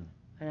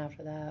 and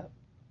after that,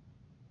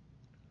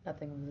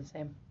 nothing was the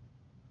same.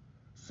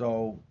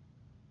 So,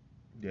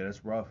 yeah,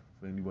 that's rough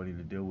for anybody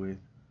to deal with.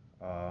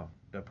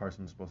 That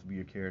person is supposed to be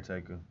your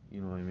caretaker.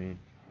 You know what I mean?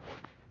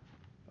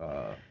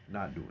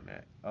 Not doing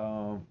that.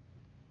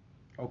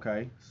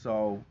 Okay,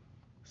 so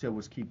said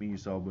what's keeping you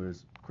sober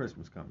is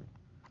Christmas coming.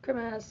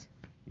 Christmas.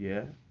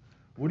 Yeah.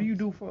 What do you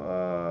do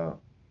for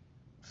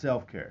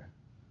self-care?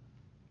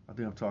 I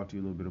think I've talked to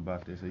you a little bit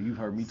about this. You've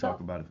heard me talk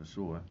about it for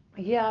sure.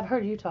 Yeah, I've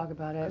heard you talk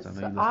about it. 'Cause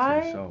I know you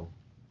listen to the show.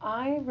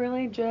 I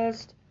really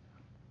just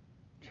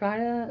try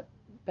to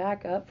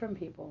back up from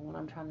people when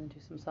I'm trying to do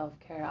some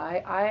self-care.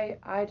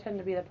 I tend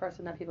to be the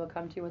person that people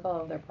come to with all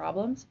of their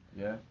problems.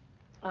 Yeah.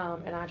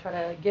 And I try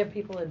to give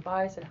people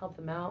advice and help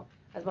them out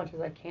as much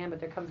as I can, but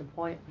there comes a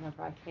point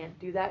whenever I can't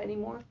do that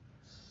anymore.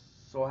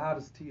 So how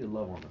does Tia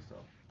love on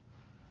herself?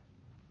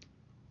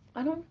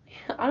 I don't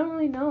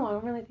really know. I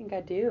don't really think I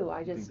do.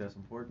 I think that's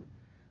important.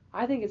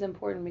 I think it's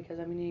important because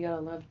I mean you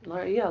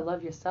gotta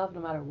love yourself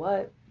no matter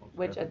what. Most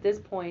Which definitely. at this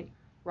point,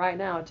 right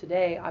now,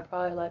 today, I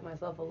probably like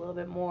myself a little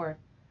bit more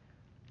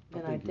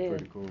than I think you're did.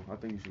 pretty cool. I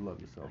think you should love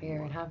yourself. Here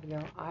more. and have to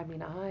go. I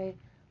mean, I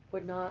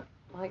would not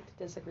like to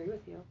disagree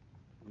with you,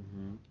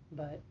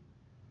 but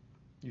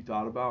You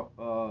thought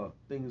about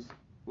things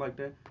like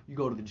that? You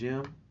go to the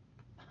gym.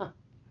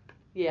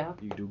 yeah,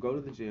 You do go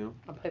to the gym.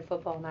 I play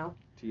football now.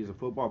 T is a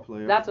football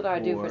player. That's what I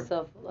do for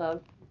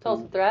self-love.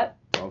 Tulsa Threat.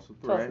 Tulsa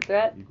Tulsa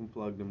Threat. You can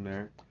plug them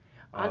there.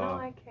 I know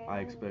I can. I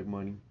expect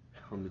money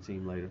from the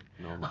team later.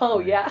 No, I'm just Oh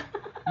playing. yeah.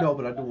 No,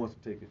 but I do want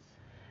some tickets.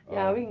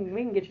 Yeah, we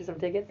can get you some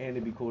tickets. And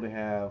it'd be cool to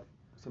have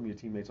some of your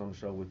teammates on the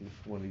show with you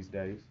one of these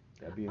days.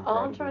 That'd be Oh,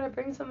 incredible. I'm trying to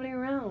bring somebody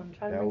around.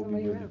 That would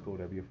be really cool.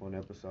 That'd be a fun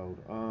episode.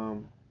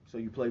 So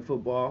you play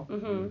football. You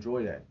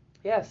enjoy that.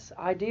 Yes,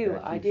 I do.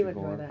 That I keeps do you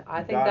enjoy going. that. I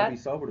you think gotta that be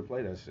sober to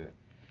play that shit.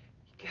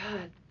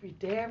 God, you're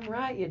damn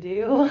right you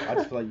do. I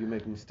just feel like you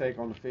make a mistake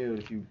on the field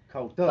if you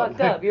coked up.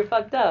 Fucked up. You're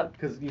fucked up.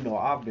 Because,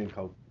 I've been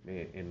coked,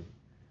 man, and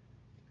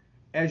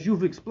as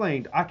you've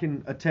explained, I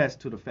can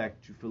attest to the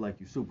fact that you feel like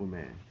you're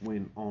Superman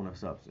when on a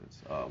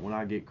substance. When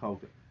I get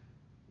coked,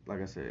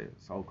 like I said,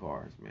 soul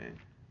cars, man.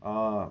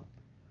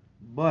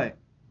 But,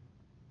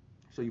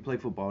 so you play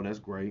football, that's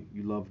great.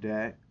 You love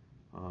that.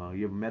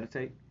 You ever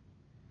meditate?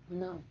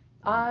 No.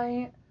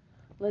 I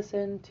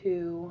listen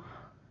to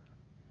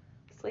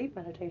sleep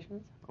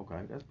meditations.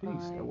 Okay, that's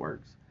peace. That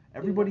works.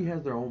 Everybody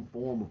has their own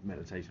form of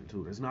meditation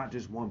too. There's not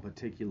just one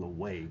particular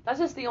way. That's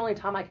just the only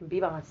time I can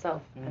be by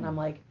myself, and I'm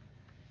like,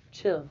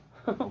 chill.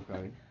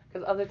 Okay.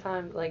 Because other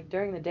times, like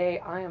during the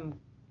day,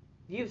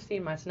 you've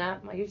seen my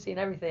snap, you've seen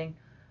everything.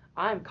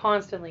 I'm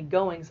constantly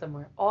going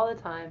somewhere, all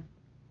the time,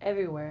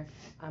 everywhere.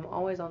 I'm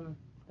always on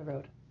the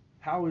road.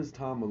 How is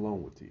time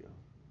alone with Tia?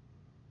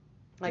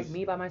 Like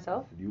me by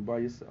myself? You by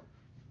yourself.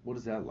 What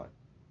is that like?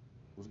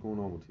 What's going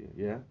on with Tia?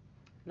 Yeah?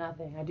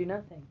 Nothing. I do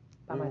nothing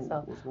by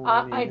myself. What's going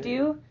on in your I head?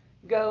 do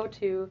go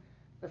to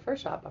the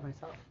first shop by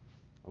myself.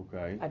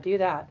 Okay. I do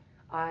that.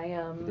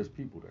 But there's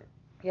people there.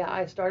 Yeah,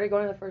 I started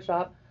going to the first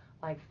shop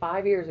like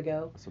 5 years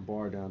ago. It's a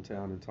bar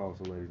downtown in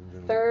Tulsa, ladies and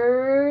gentlemen.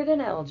 3rd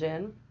and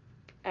Elgin,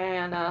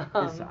 and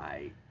It's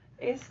aight.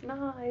 it's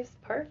not. It's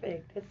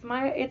perfect.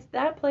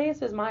 That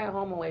place is my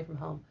home away from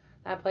home.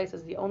 That place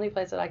is the only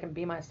place that I can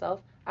be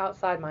myself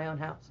outside my own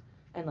house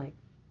and like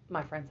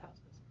my friends' houses.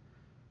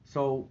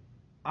 So,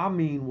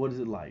 what is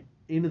it like?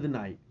 End of the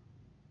night,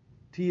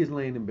 Tia's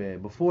laying in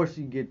bed. Before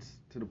she gets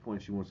to the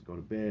point she wants to go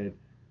to bed,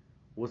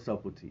 what's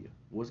up with Tia?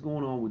 What's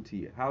going on with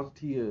Tia? How's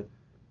Tia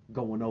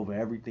going over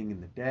everything in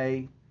the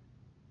day?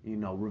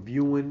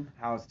 Reviewing.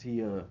 How's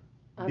Tia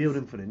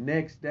building for the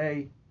next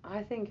day?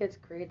 I think it's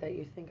great that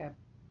you think I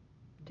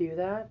do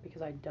that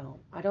because I don't.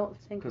 I don't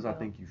think. Because I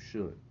think you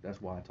should.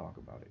 That's why I talk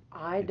about it.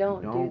 I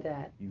don't do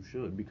that. You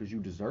should because you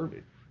deserve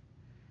it.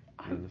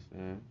 You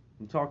understand?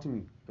 Talk to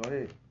me. Go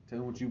ahead. Tell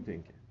me what you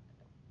thinking.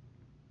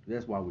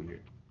 That's why we're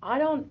here. I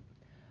don't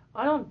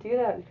do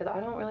that because I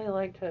don't really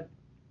like to.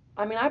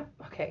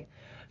 Okay.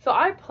 So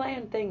I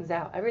plan things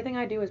out. Everything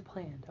I do is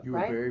planned, You're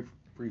right? a very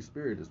free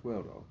spirit as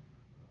well, though.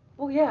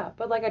 Well, yeah,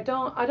 but like I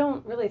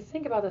don't really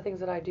think about the things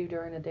that I do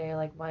during the day.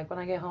 Like when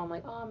I get home,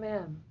 like, oh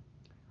man,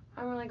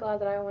 I'm really glad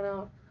that I went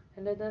out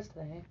and did this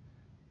today.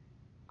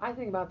 I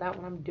think about that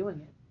when I'm doing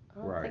it.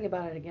 I don't think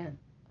about it again.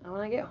 And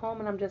when I get home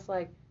and I'm just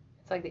like,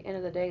 it's like the end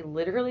of the day.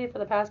 Literally for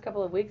the past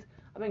couple of weeks,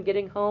 I've been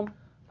getting home,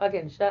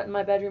 fucking shutting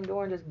my bedroom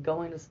door and just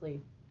going to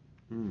sleep.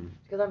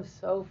 Because I'm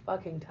so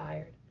fucking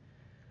tired.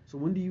 So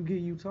when do you get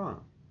you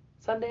time?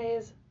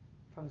 Sundays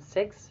from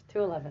 6 to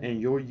 11. And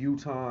your you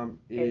time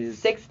is? It's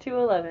 6 to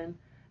 11,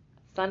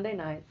 Sunday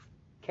nights,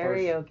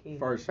 karaoke,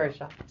 First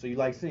shop. So you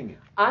like singing?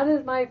 That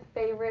is my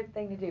favorite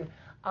thing to do.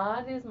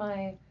 That's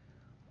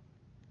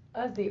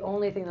the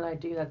only thing that I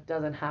do that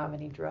doesn't have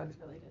any drugs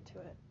related to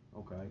it.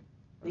 Okay.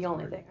 The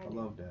only thing I do.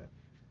 love that.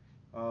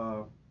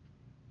 How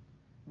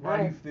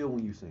do you feel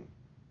when you sing?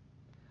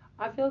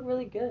 I feel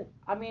really good.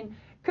 I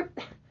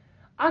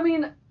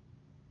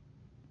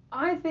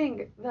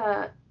think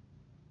that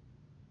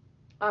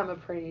I'm a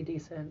pretty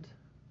decent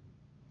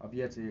I've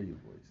yet to hear your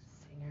voice.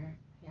 singer.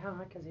 Yeah,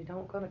 because you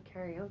don't go to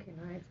karaoke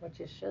nights, but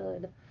you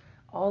should.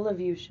 All of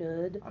you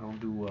should. I don't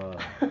do,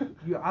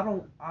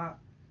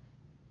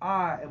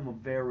 I am a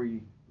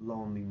very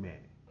lonely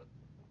man.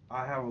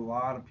 I have a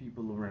lot of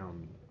people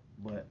around me,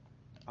 but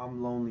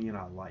I'm lonely and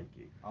I like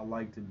it. I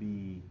like to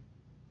be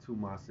to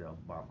myself,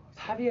 by myself.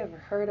 Have you ever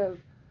heard of,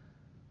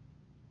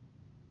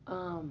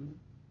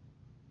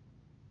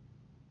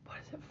 what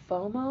is it,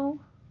 FOMO?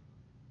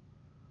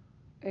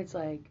 It's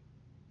like,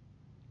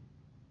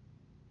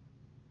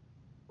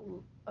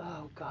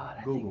 oh God,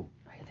 Google.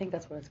 I think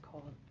that's what it's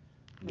called.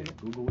 Yeah,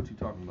 Google what you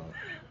talking about.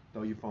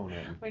 Throw your phone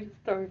at me. Let me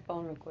just throw your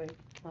phone real quick.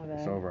 My bad.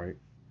 It's all right.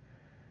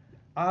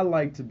 I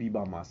like to be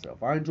by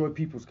myself. I enjoy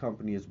people's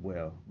company as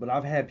well, but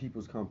I've had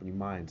people's company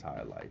my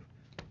entire life.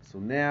 So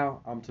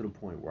now I'm to the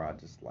point where I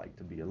just like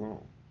to be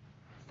alone.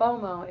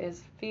 FOMO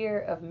is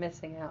fear of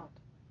missing out.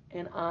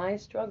 And I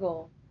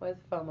struggle with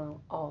FOMO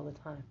all the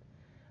time.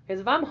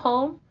 Because if I'm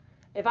home,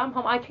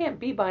 I can't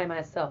be by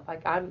myself. I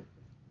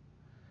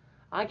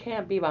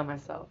can't be by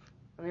myself.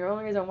 And the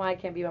only reason why I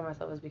can't be by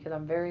myself is because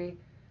I'm very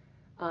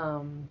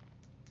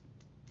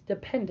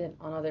dependent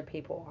on other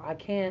people. I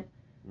can't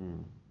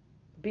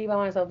be by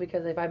myself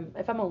because if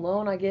I'm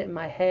alone, I get in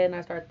my head and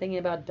I start thinking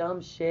about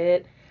dumb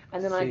shit,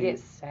 and then I get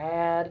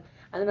sad,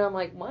 and then I'm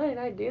like, why did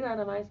I do that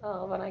to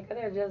myself? And I could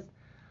have just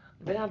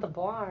been at the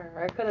bar,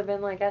 or I could have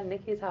been like at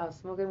Nikki's house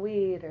smoking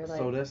weed, or like.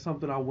 So that's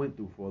something I went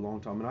through for a long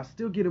time, and I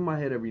still get in my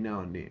head every now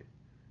and then,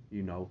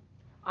 you know.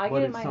 I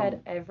get in my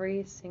head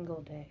every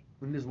single day.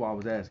 And this is why I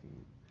was asking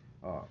you.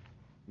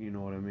 You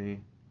know what I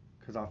mean?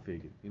 Because I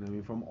figured, you know what I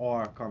mean, from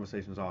our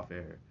conversations off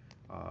air.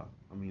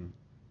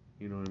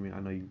 You know what I mean? I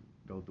know you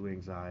go through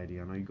anxiety.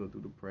 I know you go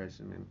through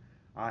depression, and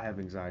I have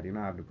anxiety, and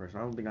I have depression.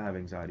 I don't think I have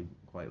anxiety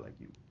quite like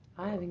you.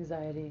 I have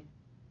anxiety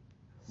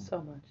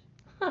so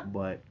much.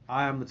 But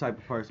I am the type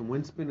of person,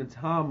 when spending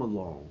time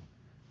alone,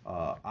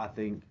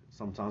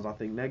 Sometimes I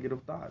think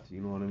negative thoughts.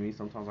 You know what I mean?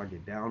 Sometimes I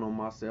get down on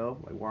myself.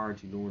 Like, why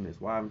aren't you doing this?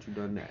 Why haven't you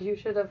done that? You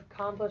should have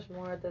accomplished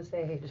more at this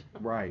age.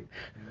 Right.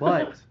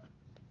 But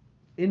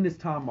in this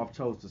time I've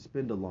chose to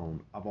spend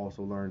alone, I've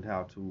also learned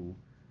how to,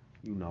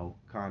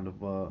 kind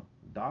of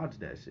dodge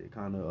that shit,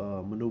 kind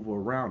of maneuver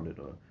around it,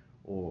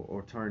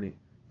 or turn it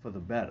for the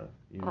better.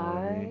 You know what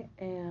I mean?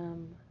 I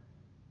am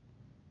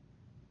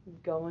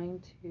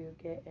going to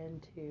get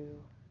into.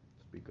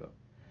 Speak up.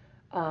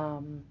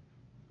 Um,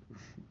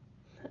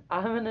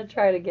 I'm gonna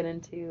try to get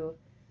into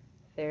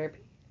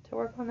therapy to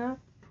work on that.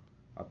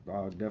 I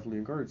definitely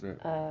encourage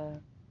that.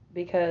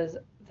 Because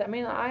I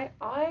mean,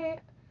 I'm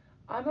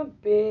a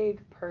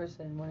big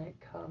person when it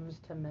comes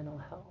to mental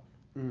health.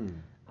 Mm.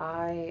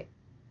 I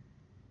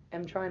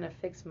am trying to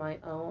fix my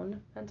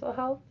own mental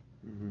health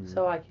Mm-hmm.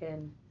 so I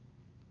can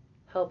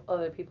help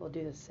other people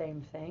do the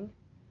same thing.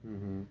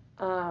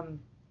 Mm-hmm.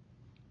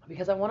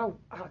 Because I want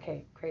to.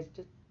 Okay, crazy.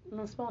 Just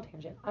a small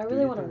tangent. I Do really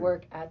your want to thing.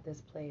 work at this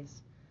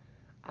place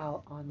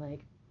out on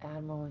like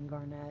Admiral and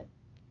Garnett.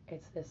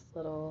 It's this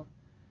little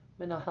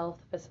mental health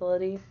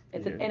facility.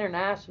 It's an Yeah.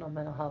 international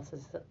mental health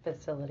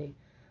facility.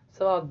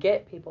 So I'll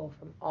get people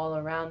from all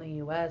around the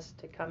U.S.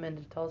 to come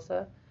into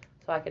Tulsa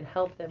so I can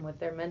help them with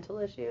their mental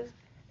issues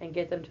and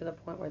get them to the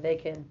point where they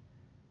can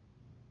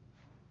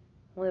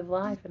live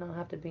life and not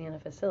have to be in a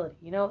facility.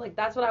 You know, like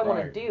that's what I want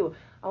to Right. do.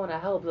 I want to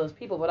help those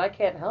people, but I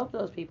can't help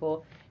those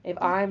people if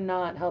I'm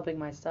not helping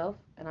myself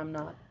and I'm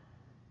not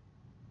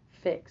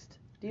fixed.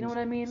 Do you know what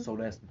I mean? So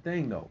that's the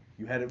thing, though.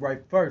 You had it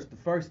right first. The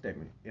first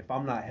statement. If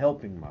I'm not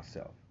helping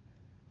myself,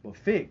 but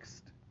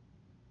fixed,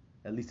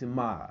 at least in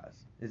my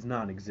eyes, is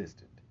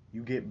non-existent.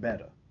 You get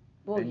better,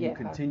 Well, and you yeah.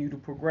 continue to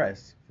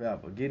progress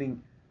forever.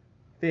 Getting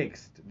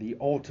fixed, the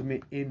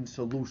ultimate end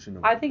solution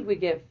of I think we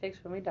get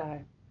fixed when we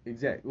die.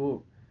 exactly.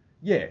 Well,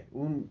 yeah.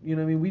 Well, you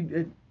know what I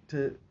mean.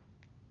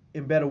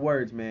 In better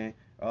words, man.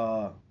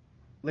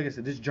 Like I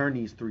said, this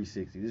journey is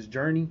 360. This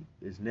journey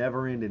is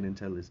never ending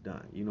until it's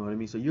done. You know what I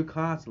mean? So you're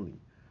constantly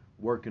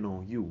working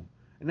on you,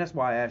 and that's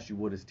why I asked you,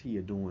 what is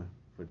Tia doing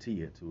for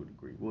Tia to a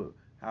degree? Well,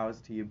 how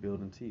is Tia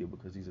building Tia?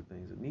 Because these are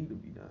things that need to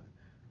be done.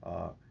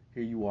 Uh,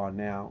 Here you are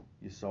now.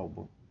 You're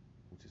sober,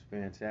 which is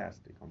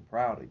fantastic. I'm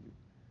proud of you.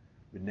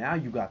 But now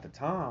you got the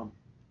time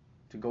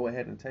to go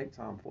ahead and take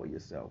time for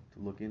yourself, to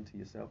look into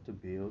yourself, to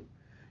build.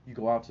 You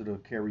go out to the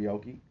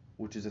karaoke,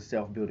 which is a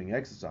self-building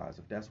exercise.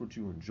 If that's what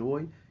you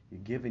enjoy,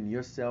 you're giving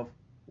yourself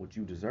what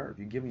you deserve.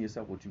 You're giving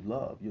yourself what you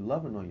love. You're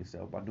loving on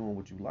yourself by doing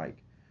what you like.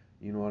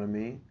 You know what I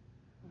mean?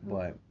 Mm-hmm.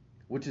 But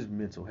which is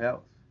mental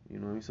health. You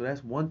know what I mean? So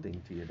that's one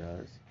thing Tia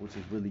does, which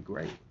is really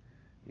great.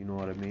 You know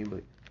what I mean?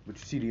 But you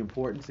see the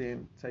importance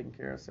in taking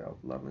care of self,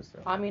 loving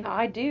self. I mean,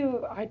 I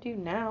do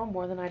now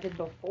more than I did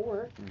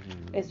before.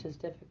 Mm-hmm. It's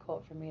just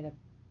difficult for me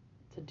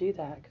to do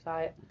that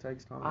because It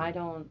takes time. I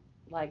don't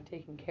like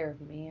taking care of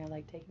me. I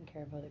like taking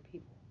care of other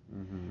people.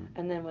 Mm-hmm.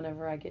 And then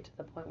whenever I get to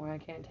the point where I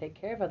can't take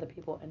care of other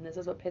people, and this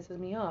is what pisses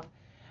me off,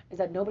 is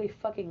that nobody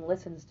fucking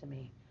listens to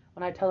me.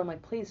 When I tell them,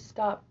 like, please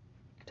stop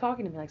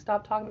talking to me, like,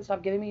 stop talking to me,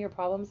 stop giving me your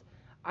problems.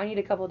 I need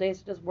a couple of days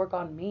to just work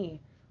on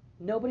me.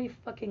 Nobody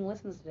fucking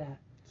listens to that.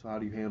 So how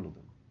do you handle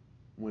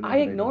them? I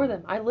ignore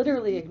them. I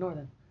literally ignore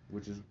them.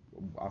 Which is,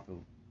 I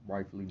feel,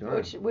 rightfully done.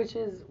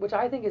 Which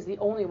I think is the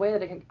only way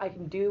that I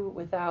can do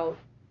without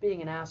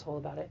being an asshole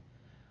about it.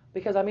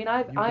 Because I mean,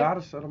 you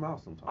gotta shut them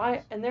out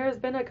sometimes. And there has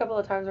been a couple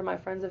of times where my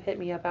friends have hit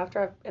me up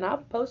and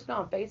I've posted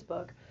on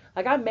Facebook.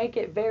 Like I make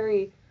it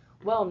very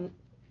well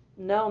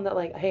known that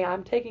like, hey,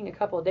 I'm taking a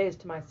couple of days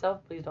to myself.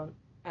 Please don't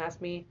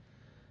ask me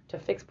to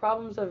fix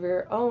problems of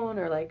your own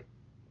or like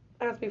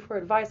ask me for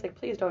advice. Like,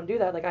 please don't do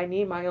that. Like, I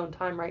need my own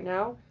time right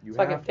now so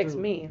I can fix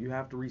me. You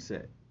have to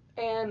reset.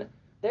 And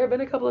there have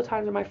been a couple of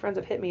times where my friends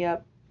have hit me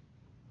up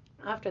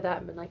after that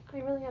and been like, I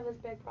really have this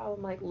big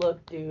problem. Like,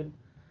 look, dude.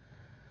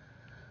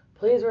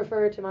 Please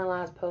refer to my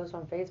last post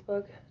on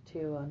Facebook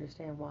to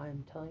understand why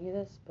I'm telling you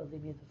this, but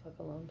leave me the fuck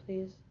alone,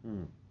 please.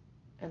 Mm.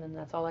 And then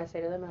that's all I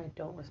say to them, and I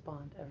don't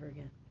respond ever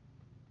again.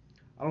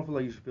 I don't feel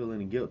like you should feel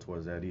any guilt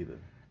towards that either.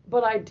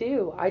 But I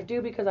do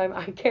because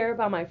I care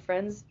about my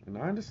friends. And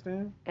I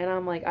understand. And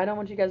I'm like, I don't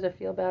want you guys to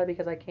feel bad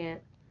because I can't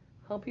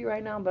help you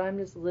right now, but I'm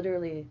just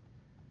literally,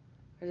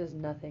 there's just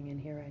nothing in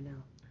here right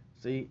now.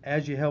 See,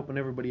 as you're helping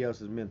everybody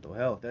else's mental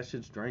health, that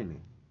shit's draining.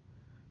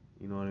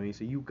 You know what I mean?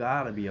 So you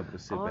gotta be able to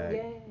sit back.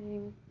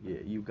 Gang. Yeah,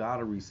 you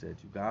gotta reset.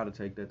 You gotta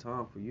take that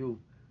time for you,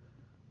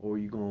 or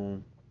you gonna,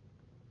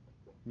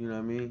 you know what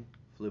I mean,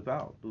 flip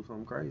out, do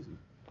something crazy.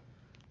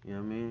 You know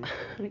what I mean?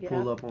 Yeah.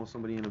 Pull up on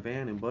somebody in a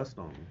van and bust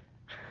on them.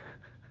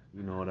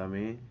 You know what I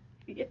mean?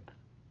 Yeah.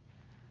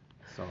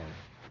 So,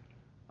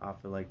 I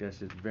feel like that's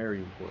just very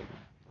important.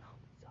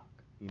 Suck.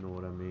 You know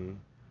what I mean?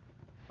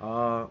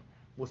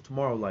 What's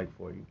tomorrow like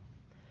for you?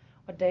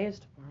 What day is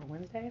tomorrow?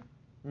 Wednesday?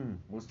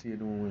 What's Tia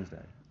doing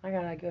Wednesday? I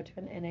gotta go to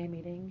an NA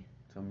meeting.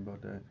 Tell me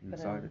about that. You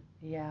excited?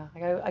 Yeah,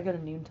 I go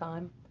to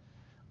noontime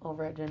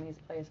over at Jimmy's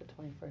place at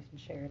 21st and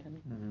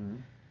Sheridan. Mm-hmm.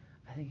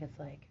 I think it's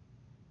like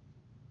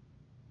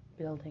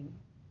building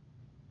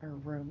or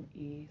room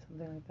E,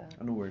 something like that.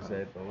 I know where it's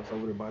at though. It's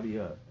over there by the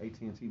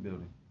AT&T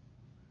building.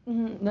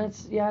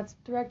 That's it's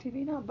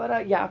DirecTV now,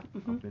 but yeah.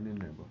 I've been in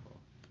there before.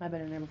 I've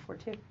been in there before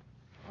too.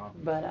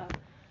 Obviously. But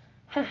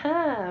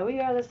haha, we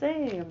are the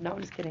same. No,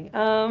 I'm just kidding.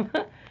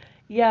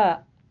 Yeah.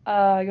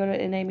 I go to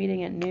an NA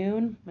meeting at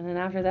noon, and then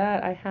after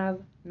that, I have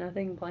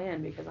nothing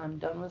planned because I'm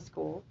done with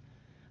school.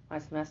 My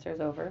semester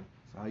is over.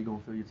 So how you gonna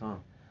fill your time?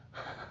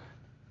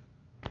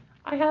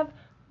 I have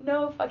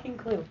no fucking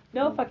clue.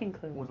 No fucking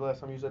clue. When's the last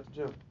time you was at the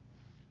gym?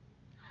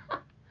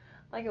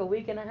 Like a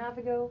week and a half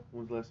ago.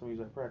 When's the last time you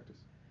was at practice?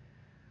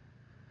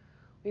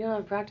 We don't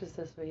have practice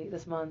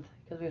this month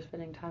because we were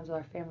spending time with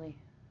our family.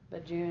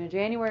 But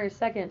January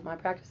 2nd, my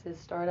practices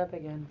start up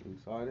again. You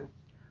excited?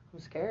 I'm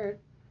scared.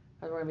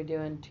 Because we're going to be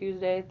doing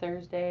Tuesday,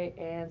 Thursday,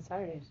 and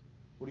Saturdays.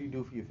 What do you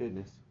do for your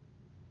fitness?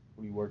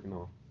 What are you working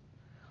on?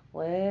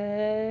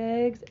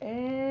 Legs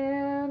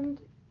and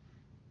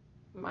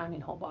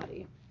whole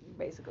body,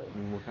 basically.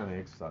 What kind of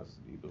exercises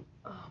do you do?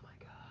 Oh my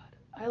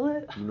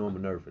god. You know I'm a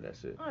nerd for that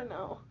shit. I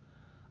know.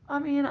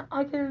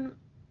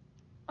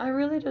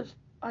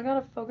 I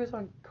gotta focus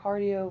on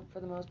cardio for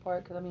the most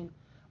part, because we're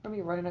gonna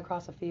be running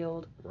across a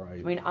field.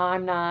 Right.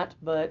 I'm not,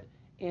 but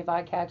if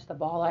I catch the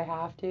ball, I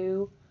have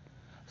to.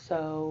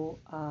 So,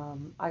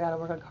 I gotta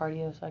work on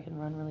cardio so I can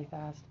run really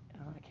fast.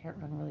 I can't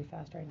run really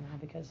fast right now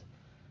because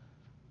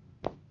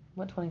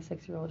what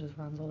 26-year-old just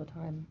runs all the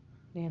time?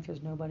 The answer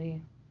is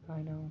nobody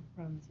I know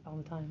runs all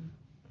the time.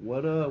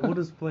 What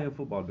does playing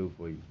football do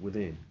for you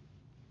within?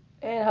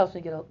 It helps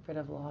me get rid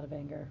of a lot of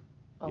anger.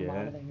 A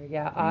lot of anger.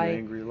 Yeah, Are you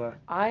angry a lot?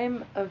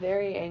 I'm a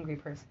very angry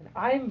person.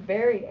 I'm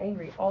very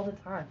angry all the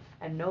time,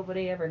 and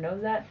nobody ever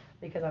knows that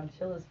because I'm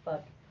chill as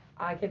fuck.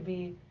 I could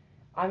be,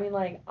 I feel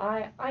like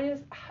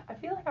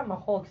I'm a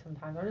Hulk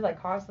sometimes. I'm just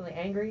like constantly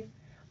angry,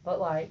 but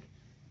like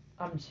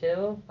I'm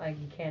chill. Like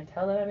you can't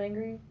tell that I'm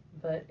angry,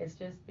 but it's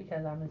just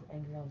because I'm just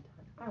angry all the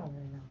time. I don't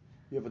really know.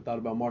 You ever thought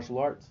about martial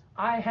arts?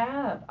 I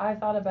have. I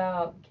thought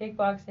about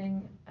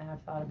kickboxing, and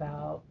I've thought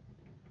about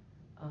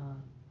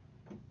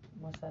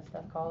what's that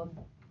stuff called?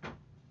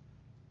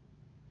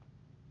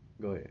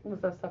 Go ahead.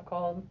 What's that stuff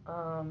called?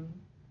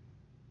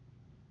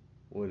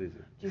 What is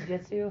it?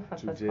 Jiu-jitsu.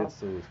 That's what it's called.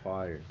 Jiu-jitsu is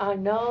fire. I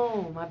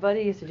know. My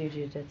buddy used to do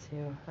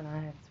jiu-jitsu, and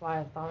that's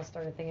why I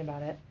started thinking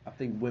about it. I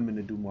think women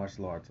that do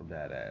martial arts are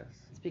badass.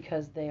 It's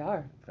because they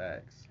are.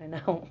 Facts. I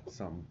know.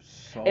 Something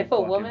so If a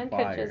fucking woman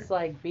fire. could just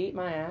like beat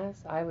my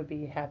ass, I would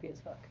be happy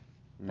as fuck.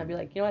 I'd be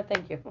like, you know what?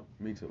 Thank you.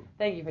 Me too.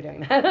 Thank you for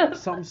doing that.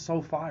 Something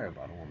so fire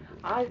about a woman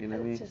doing that. You know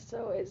what I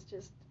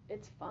mean?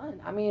 It's fun.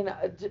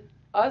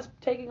 Us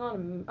taking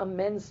on a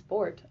men's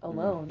sport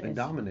alone and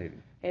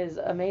dominating is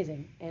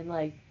amazing. And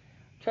like,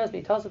 trust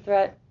me, Tulsa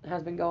Threat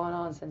has been going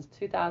on since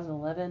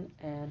 2011,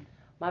 and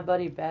my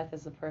buddy Beth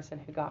is the person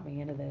who got me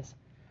into this.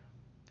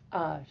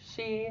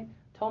 She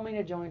told me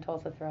to join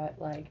Tulsa Threat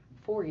like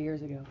 4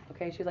 years ago.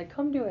 Okay, she's like,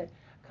 come do it,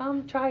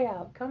 come try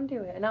out, come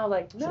do it, and I was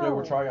like, no. So there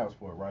were tryouts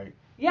for it, right?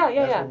 Yeah.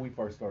 That's when we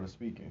first started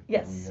speaking.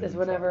 Yes, is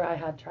whenever I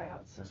had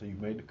tryouts. And so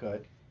you've made the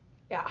cut.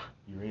 Yeah.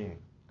 You're in.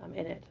 I'm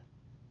in it.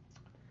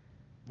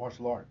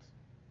 Martial arts.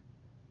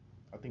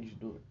 I think you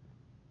should do it.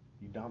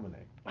 You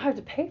dominate. I have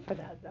to pay for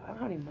that though. I don't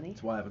have any money.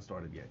 That's why I haven't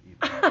started yet either.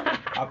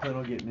 I plan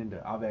on getting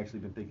into. I've actually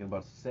been thinking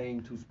about the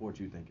same two sports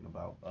you're thinking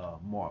about,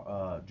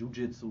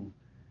 jiu-jitsu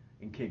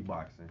and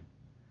kickboxing.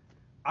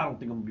 I don't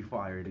think I'm gonna be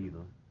fired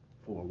either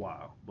for a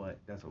while, but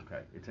that's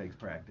okay. It takes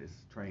practice,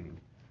 training.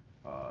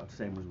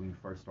 Same as when you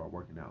first start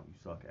working out, you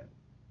suck at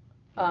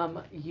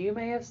it. You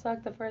may have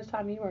sucked the first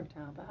time you worked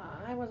out, but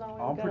I was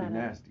always I'm good pretty at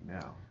nasty now,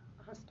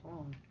 it. I'm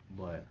strong.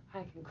 but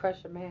I can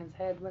crush a man's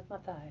head with my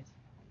thighs.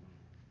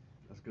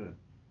 that's good.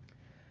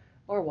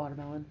 Or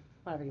watermelon,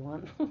 whatever you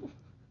want.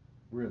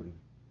 Really?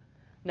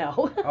 No.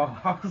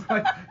 Oh, I was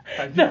like,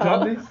 have you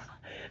done this?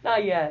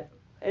 Not yet.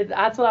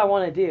 That's what I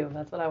want to do.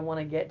 That's what I want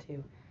to get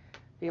to.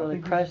 Be able to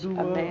crush a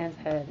man's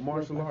head.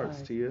 Martial with my arts,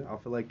 thighs. Tia. I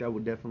feel like that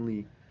would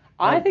definitely.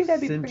 I think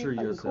that'd be center pretty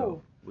fucking yourself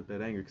cool. with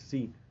that anger.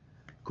 See,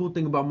 cool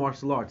thing about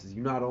martial arts is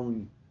you not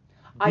only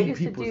I beat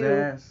used to people's do-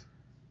 ass.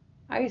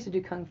 I used to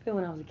do kung fu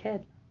when I was a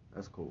kid.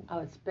 That's cool. I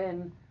would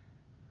spin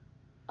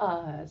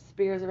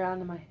spears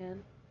around in my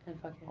hand and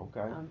fucking. Okay.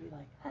 I'd be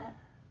like, ah.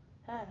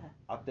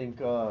 I think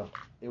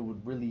it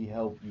would really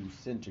help you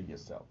center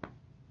yourself.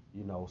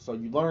 You know, so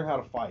you learn how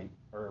to fight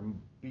or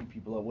beat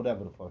people up,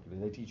 whatever the fuck it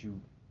is. They teach you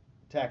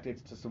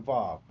tactics to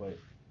survive, but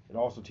it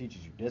also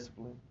teaches you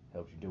discipline,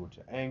 helps you deal with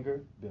your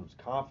anger, builds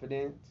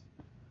confidence,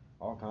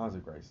 all kinds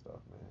of great stuff,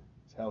 man.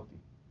 It's healthy,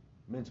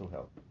 mental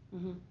health.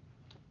 Mhm.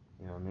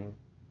 You know what I mean?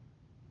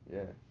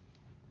 Yeah,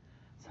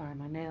 Sorry,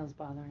 my nail's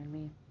bothering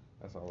me.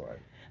 that's all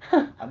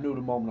right. I knew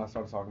the moment I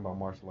started talking about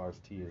martial arts,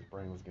 Tia's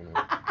brain was gonna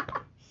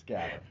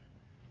scatter.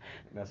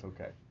 And that's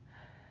okay.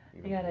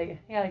 You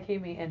gotta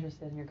keep me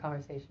interested in your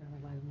conversation,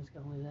 otherwise I'm just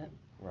gonna lose it.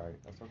 Right,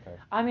 that's okay.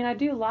 I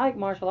do like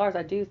martial arts.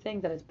 I do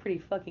think that it's pretty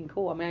fucking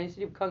cool. I used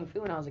to do kung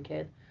fu when I was a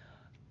kid.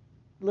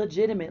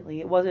 Legitimately,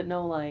 it wasn't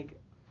no like,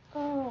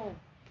 oh,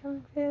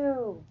 kung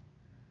fu.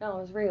 No,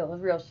 it was real. It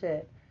was real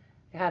shit.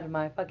 I had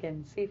my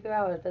fucking Sifu.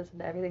 I would listen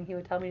to everything he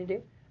would tell me to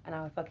do, and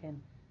I would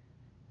fucking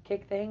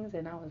kick things,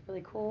 and I was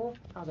really cool.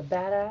 I was a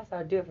badass. I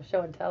would do it for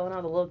show and tell when I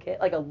was a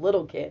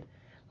little kid,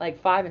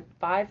 like five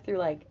through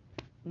like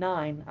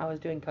 9. I was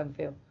doing kung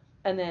fu,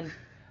 and then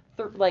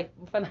like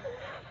from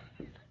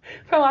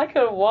I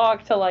could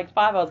walk to like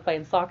 5, I was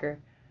playing soccer.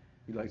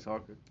 You like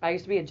soccer? I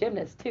used to be a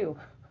gymnast too.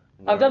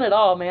 Right. I've done it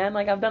all, man.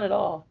 Like I've done it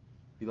all.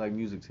 You like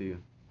music too?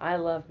 I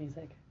love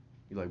music.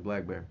 You like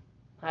Black Bear?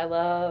 I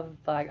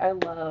love Black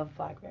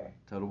Bear.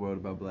 Tell the world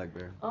about Black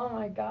Bear. Oh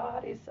my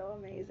God, he's so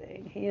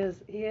amazing. He is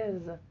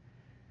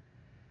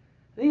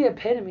the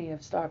epitome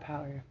of star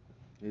power.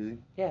 Is he?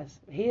 Yes,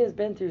 he has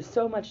been through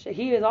so much shit.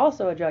 He is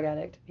also a drug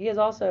addict. He is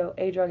also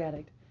a drug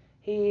addict.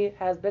 He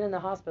has been in the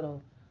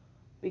hospital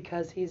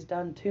because he's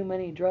done too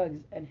many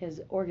drugs and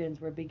his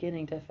organs were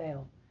beginning to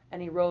fail. And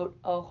he wrote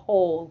a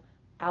whole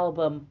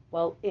album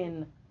while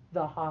in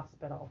the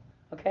hospital.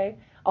 Okay?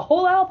 A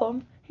whole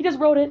album. He just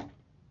wrote it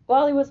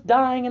while he was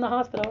dying in the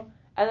hospital.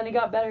 And then he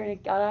got better and he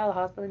got out of the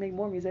hospital and made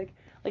more music.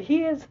 Like,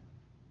 he is...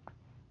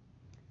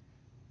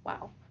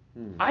 Wow.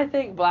 I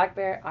thank Black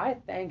Bear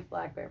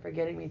for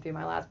getting me through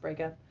my last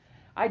breakup.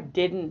 I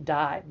didn't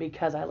die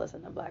because I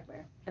listened to Black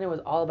Bear. And it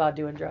was all about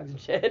doing drugs and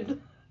shit.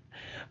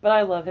 But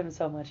I love him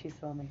so much. He's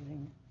so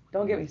amazing.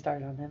 Don't get me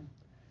started on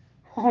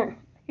him.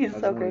 He's so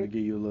I just wanted great. to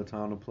give you a little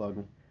time to plug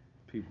him.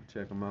 People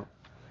check him out.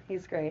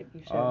 He's great.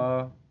 You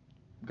should.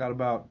 Got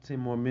about 10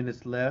 more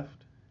minutes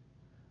left.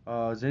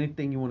 Is there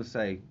anything you want to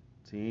say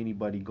to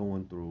anybody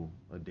going through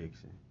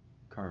addiction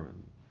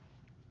currently?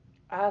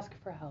 Ask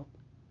for help.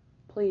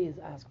 Please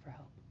ask for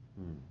help.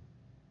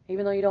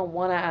 Even though you don't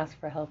want to ask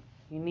for help,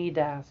 you need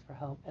to ask for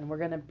help. And we're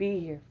going to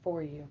be here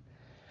for you.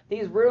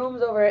 These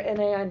rooms over at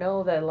NA, I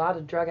know that a lot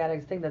of drug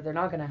addicts think that they're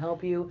not going to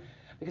help you.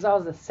 Because I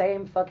was the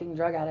same fucking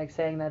drug addict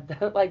saying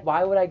that, like,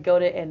 why would I go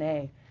to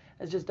NA?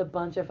 It's just a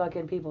bunch of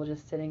fucking people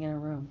just sitting in a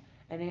room.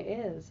 And it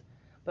is.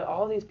 But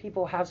all these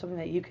people have something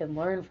that you can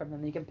learn from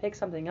them. You can pick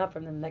something up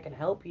from them that can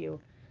help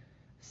you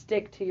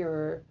stick to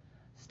your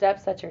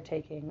steps that you're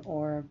taking.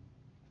 Or,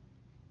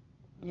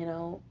 you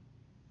know,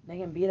 they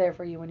can be there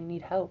for you when you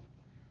need help.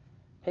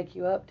 Pick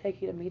you up,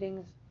 take you to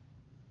meetings.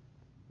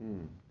 The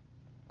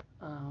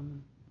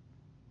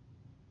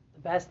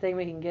best thing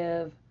we can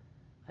give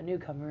a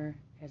newcomer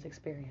is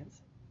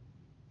experience.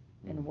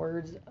 In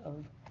words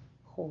of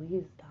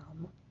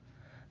wisdom.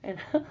 And,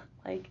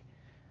 like,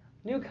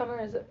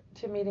 newcomers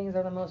to meetings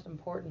are the most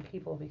important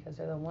people because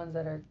they're the ones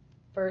that are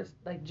first,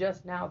 like,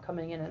 just now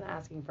coming in and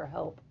asking for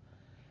help.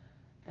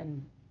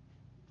 And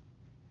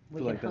I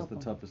feel like that's the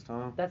toughest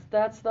time.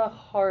 That's the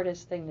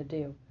hardest thing to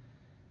do.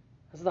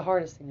 That's the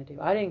hardest thing to do.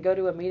 I didn't go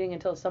to a meeting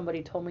until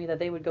somebody told me that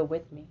they would go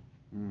with me.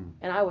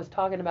 And I was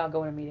talking about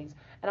going to meetings.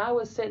 And I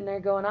was sitting there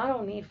going, I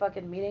don't need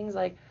fucking meetings.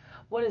 Like,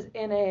 what is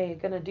NA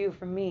going to do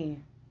for me?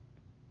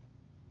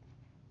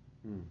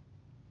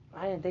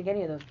 I didn't think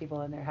any of those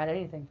people in there had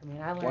anything for me.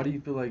 And I learned. Why do you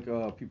feel like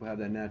people have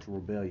that natural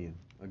rebellion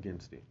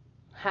against it?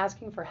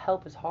 Asking for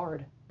help is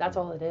hard. That's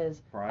all it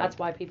is. Right. That's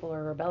why people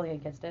are rebelling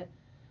against it.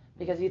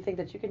 Because you think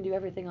that you can do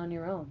everything on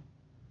your own.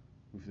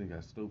 You think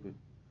that's stupid?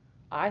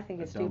 I think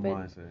it's Dumb stupid.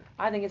 mindset.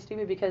 I think it's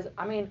stupid because,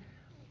 I mean,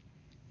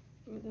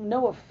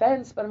 no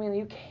offense, but I mean,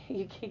 you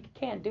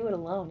can't do it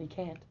alone. You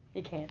can't.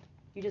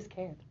 You just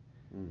can't.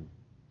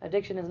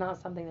 Addiction is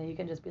not something that you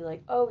can just be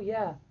like, oh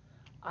yeah,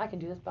 I can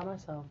do this by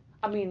myself.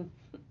 I mean,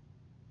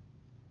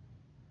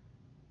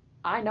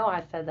 I know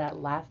I said that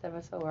last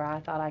episode where I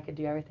thought I could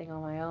do everything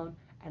on my own,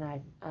 and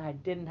I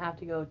didn't have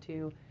to go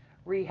to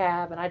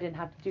rehab, and I didn't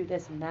have to do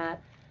this and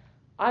that.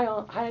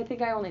 I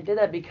think I only did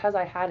that because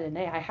I had an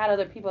A. I had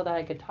other people that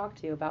I could talk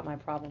to about my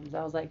problems.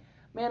 I was like,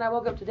 man, I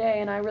woke up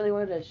today and I really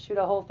wanted to shoot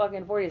a whole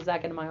fucking 40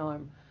 sack into my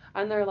arm.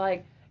 And they're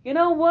like, you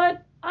know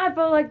what? I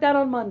felt like that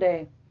on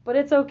Monday, but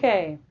it's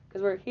okay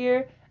because we're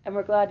here and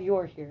we're glad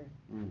you're here.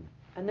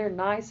 And they're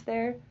nice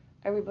there.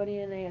 Everybody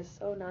in A is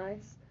so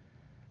nice.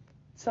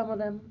 Some of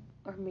them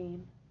are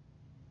mean,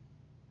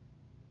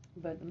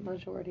 but the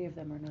majority of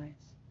them are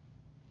nice.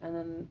 And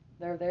then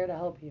they're there to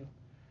help you.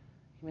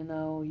 Even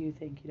though you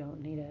think you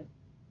don't need it.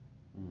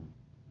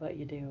 But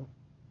you do.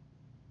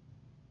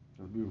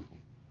 That's beautiful.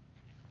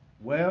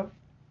 Well,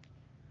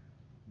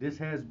 this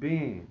has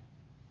been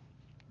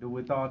the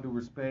With All Due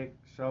Respect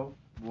show.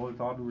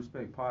 With All Due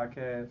Respect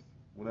podcast.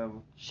 Whatever.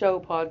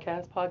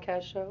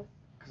 Podcast show.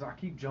 Because I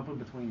keep jumping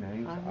between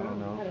names. I don't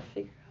know. I gotta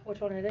figure out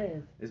which one it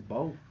is. It's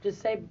both.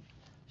 Just say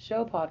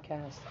show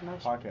podcast.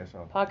 Podcast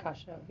show.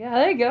 Podcast show. Yeah,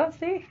 there you go.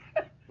 See?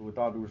 The With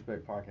All Due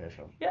Respect podcast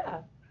show.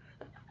 Yeah.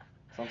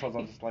 Sometimes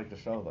I just like the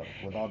show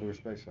though. With All Due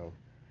Respect show.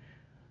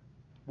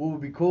 What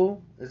would be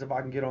cool is if I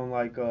can get on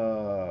like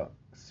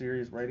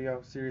Sirius Radio,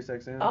 Sirius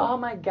XM. Oh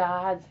my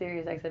God,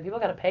 Sirius XM. People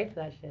gotta pay for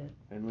that shit.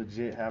 And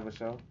legit have a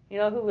show. You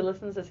know who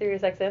listens to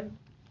Sirius XM?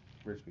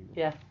 Rich people.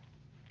 Yeah.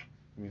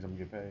 It means I'm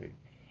gonna get paid.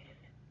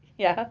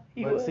 Yeah.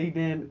 But see,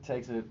 then it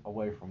takes it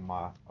away from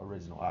my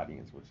original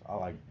audience, which I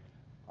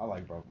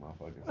like broke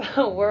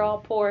motherfuckers. We're all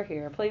poor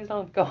here. Please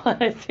don't go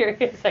on a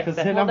Sirius XM.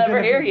 then We'll I'm never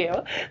gonna hear be- you.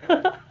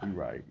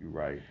 You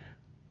right.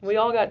 We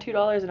all got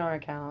 $2 in our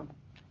account.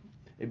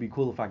 It'd be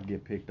cool if I could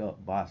get picked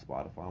up by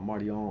Spotify. I'm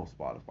already on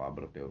Spotify,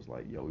 but if they was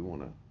like, yo, we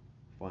want to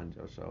fund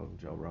your show,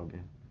 Joe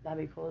Rogan.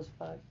 That'd be cool as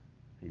fuck.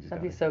 He just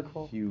That'd got be a so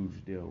cool.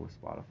 huge deal with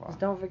Spotify. Just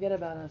don't forget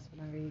about us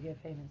whenever you get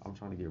famous. I'm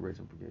trying to get rich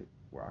and forget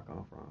where I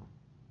come from.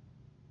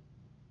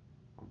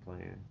 I'm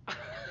playing.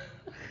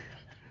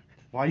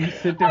 Why you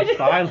sit there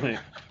silent?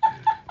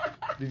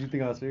 Did you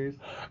think I was serious?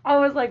 I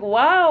was like,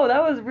 wow,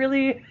 that was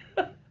really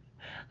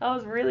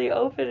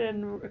open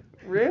and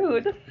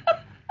rude.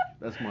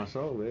 That's my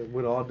show, man.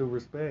 With all due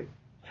respect.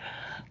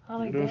 I'm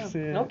like, You know what I'm damn.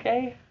 saying?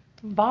 Okay,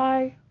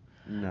 bye.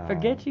 No.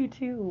 Forget you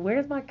too.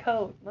 Where's my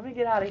coat? Let me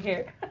get out of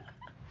here.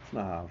 It's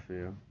not how I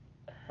feel.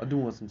 I do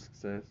want some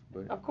success,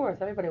 but Of course,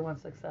 everybody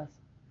wants success.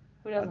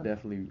 Who I doesn't?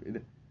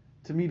 definitely.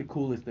 To me, the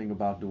coolest thing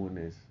about doing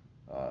this,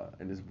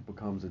 and this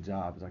becomes a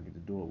job, is I get to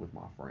do it with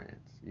my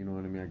friends. You know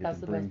what I mean? I get That's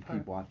to the bring best part.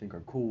 people I think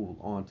are cool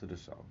onto the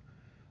show.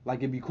 Like,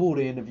 it'd be cool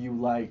to interview,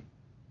 like,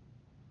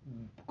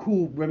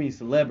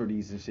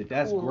 celebrities and shit.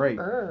 That's great.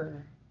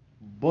 Cooler.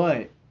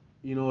 But,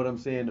 you know what I'm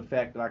saying? The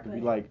fact that I could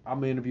be like, I'm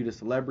going to interview the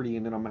celebrity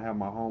and then I'm going to have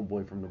my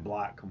homeboy from the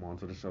block come on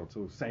to the show,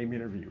 too. Same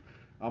interview.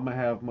 I'm going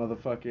to have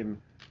motherfucking,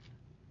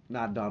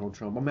 not Donald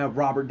Trump. I'm going to have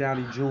Robert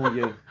Downey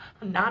Jr.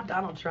 Not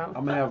Donald Trump.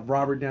 I'm going to have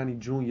Robert Downey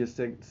Jr.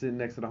 sitting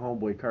next to the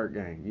homeboy Kurt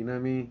gang. You know what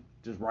I mean?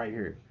 Just right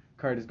here.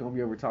 Kurt is going to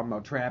be over talking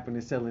about trapping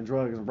and selling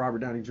drugs, and Robert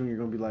Downey Jr.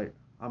 going to be like,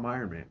 I'm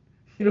Iron Man.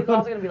 You He's know?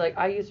 also gonna be like,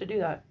 I used to do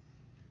that.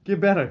 Get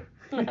better.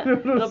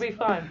 It'll be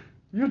fun.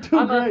 You're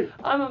too great.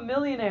 I'm a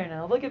millionaire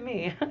now. Look at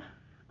me.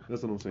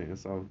 That's what I'm saying.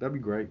 So that'd be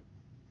great.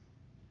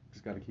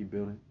 Just got to keep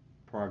building.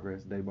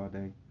 Progress day by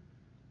day.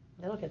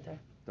 They'll get there.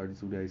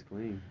 32 days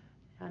clean.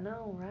 I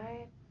know,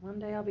 right? One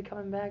day I'll be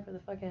coming back with a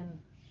fucking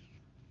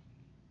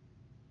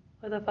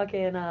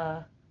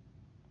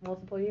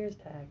multiple years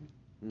tag.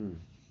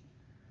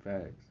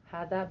 Facts.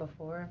 Had that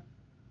before.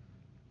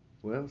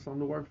 Well, something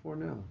to work for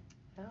now.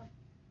 Yeah.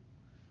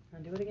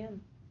 I'll do it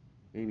again.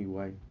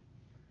 Anyway.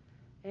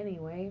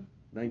 Anyway.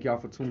 Thank y'all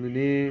for tuning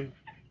in.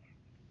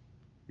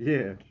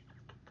 Yeah.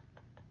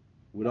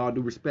 With all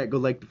due respect, go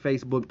like the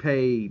Facebook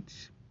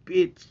page.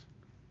 Bitch.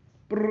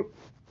 Brr.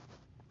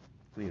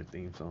 Need a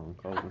theme song,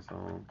 closing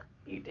song.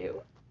 You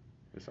do.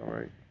 It's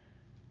alright.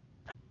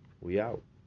 We out.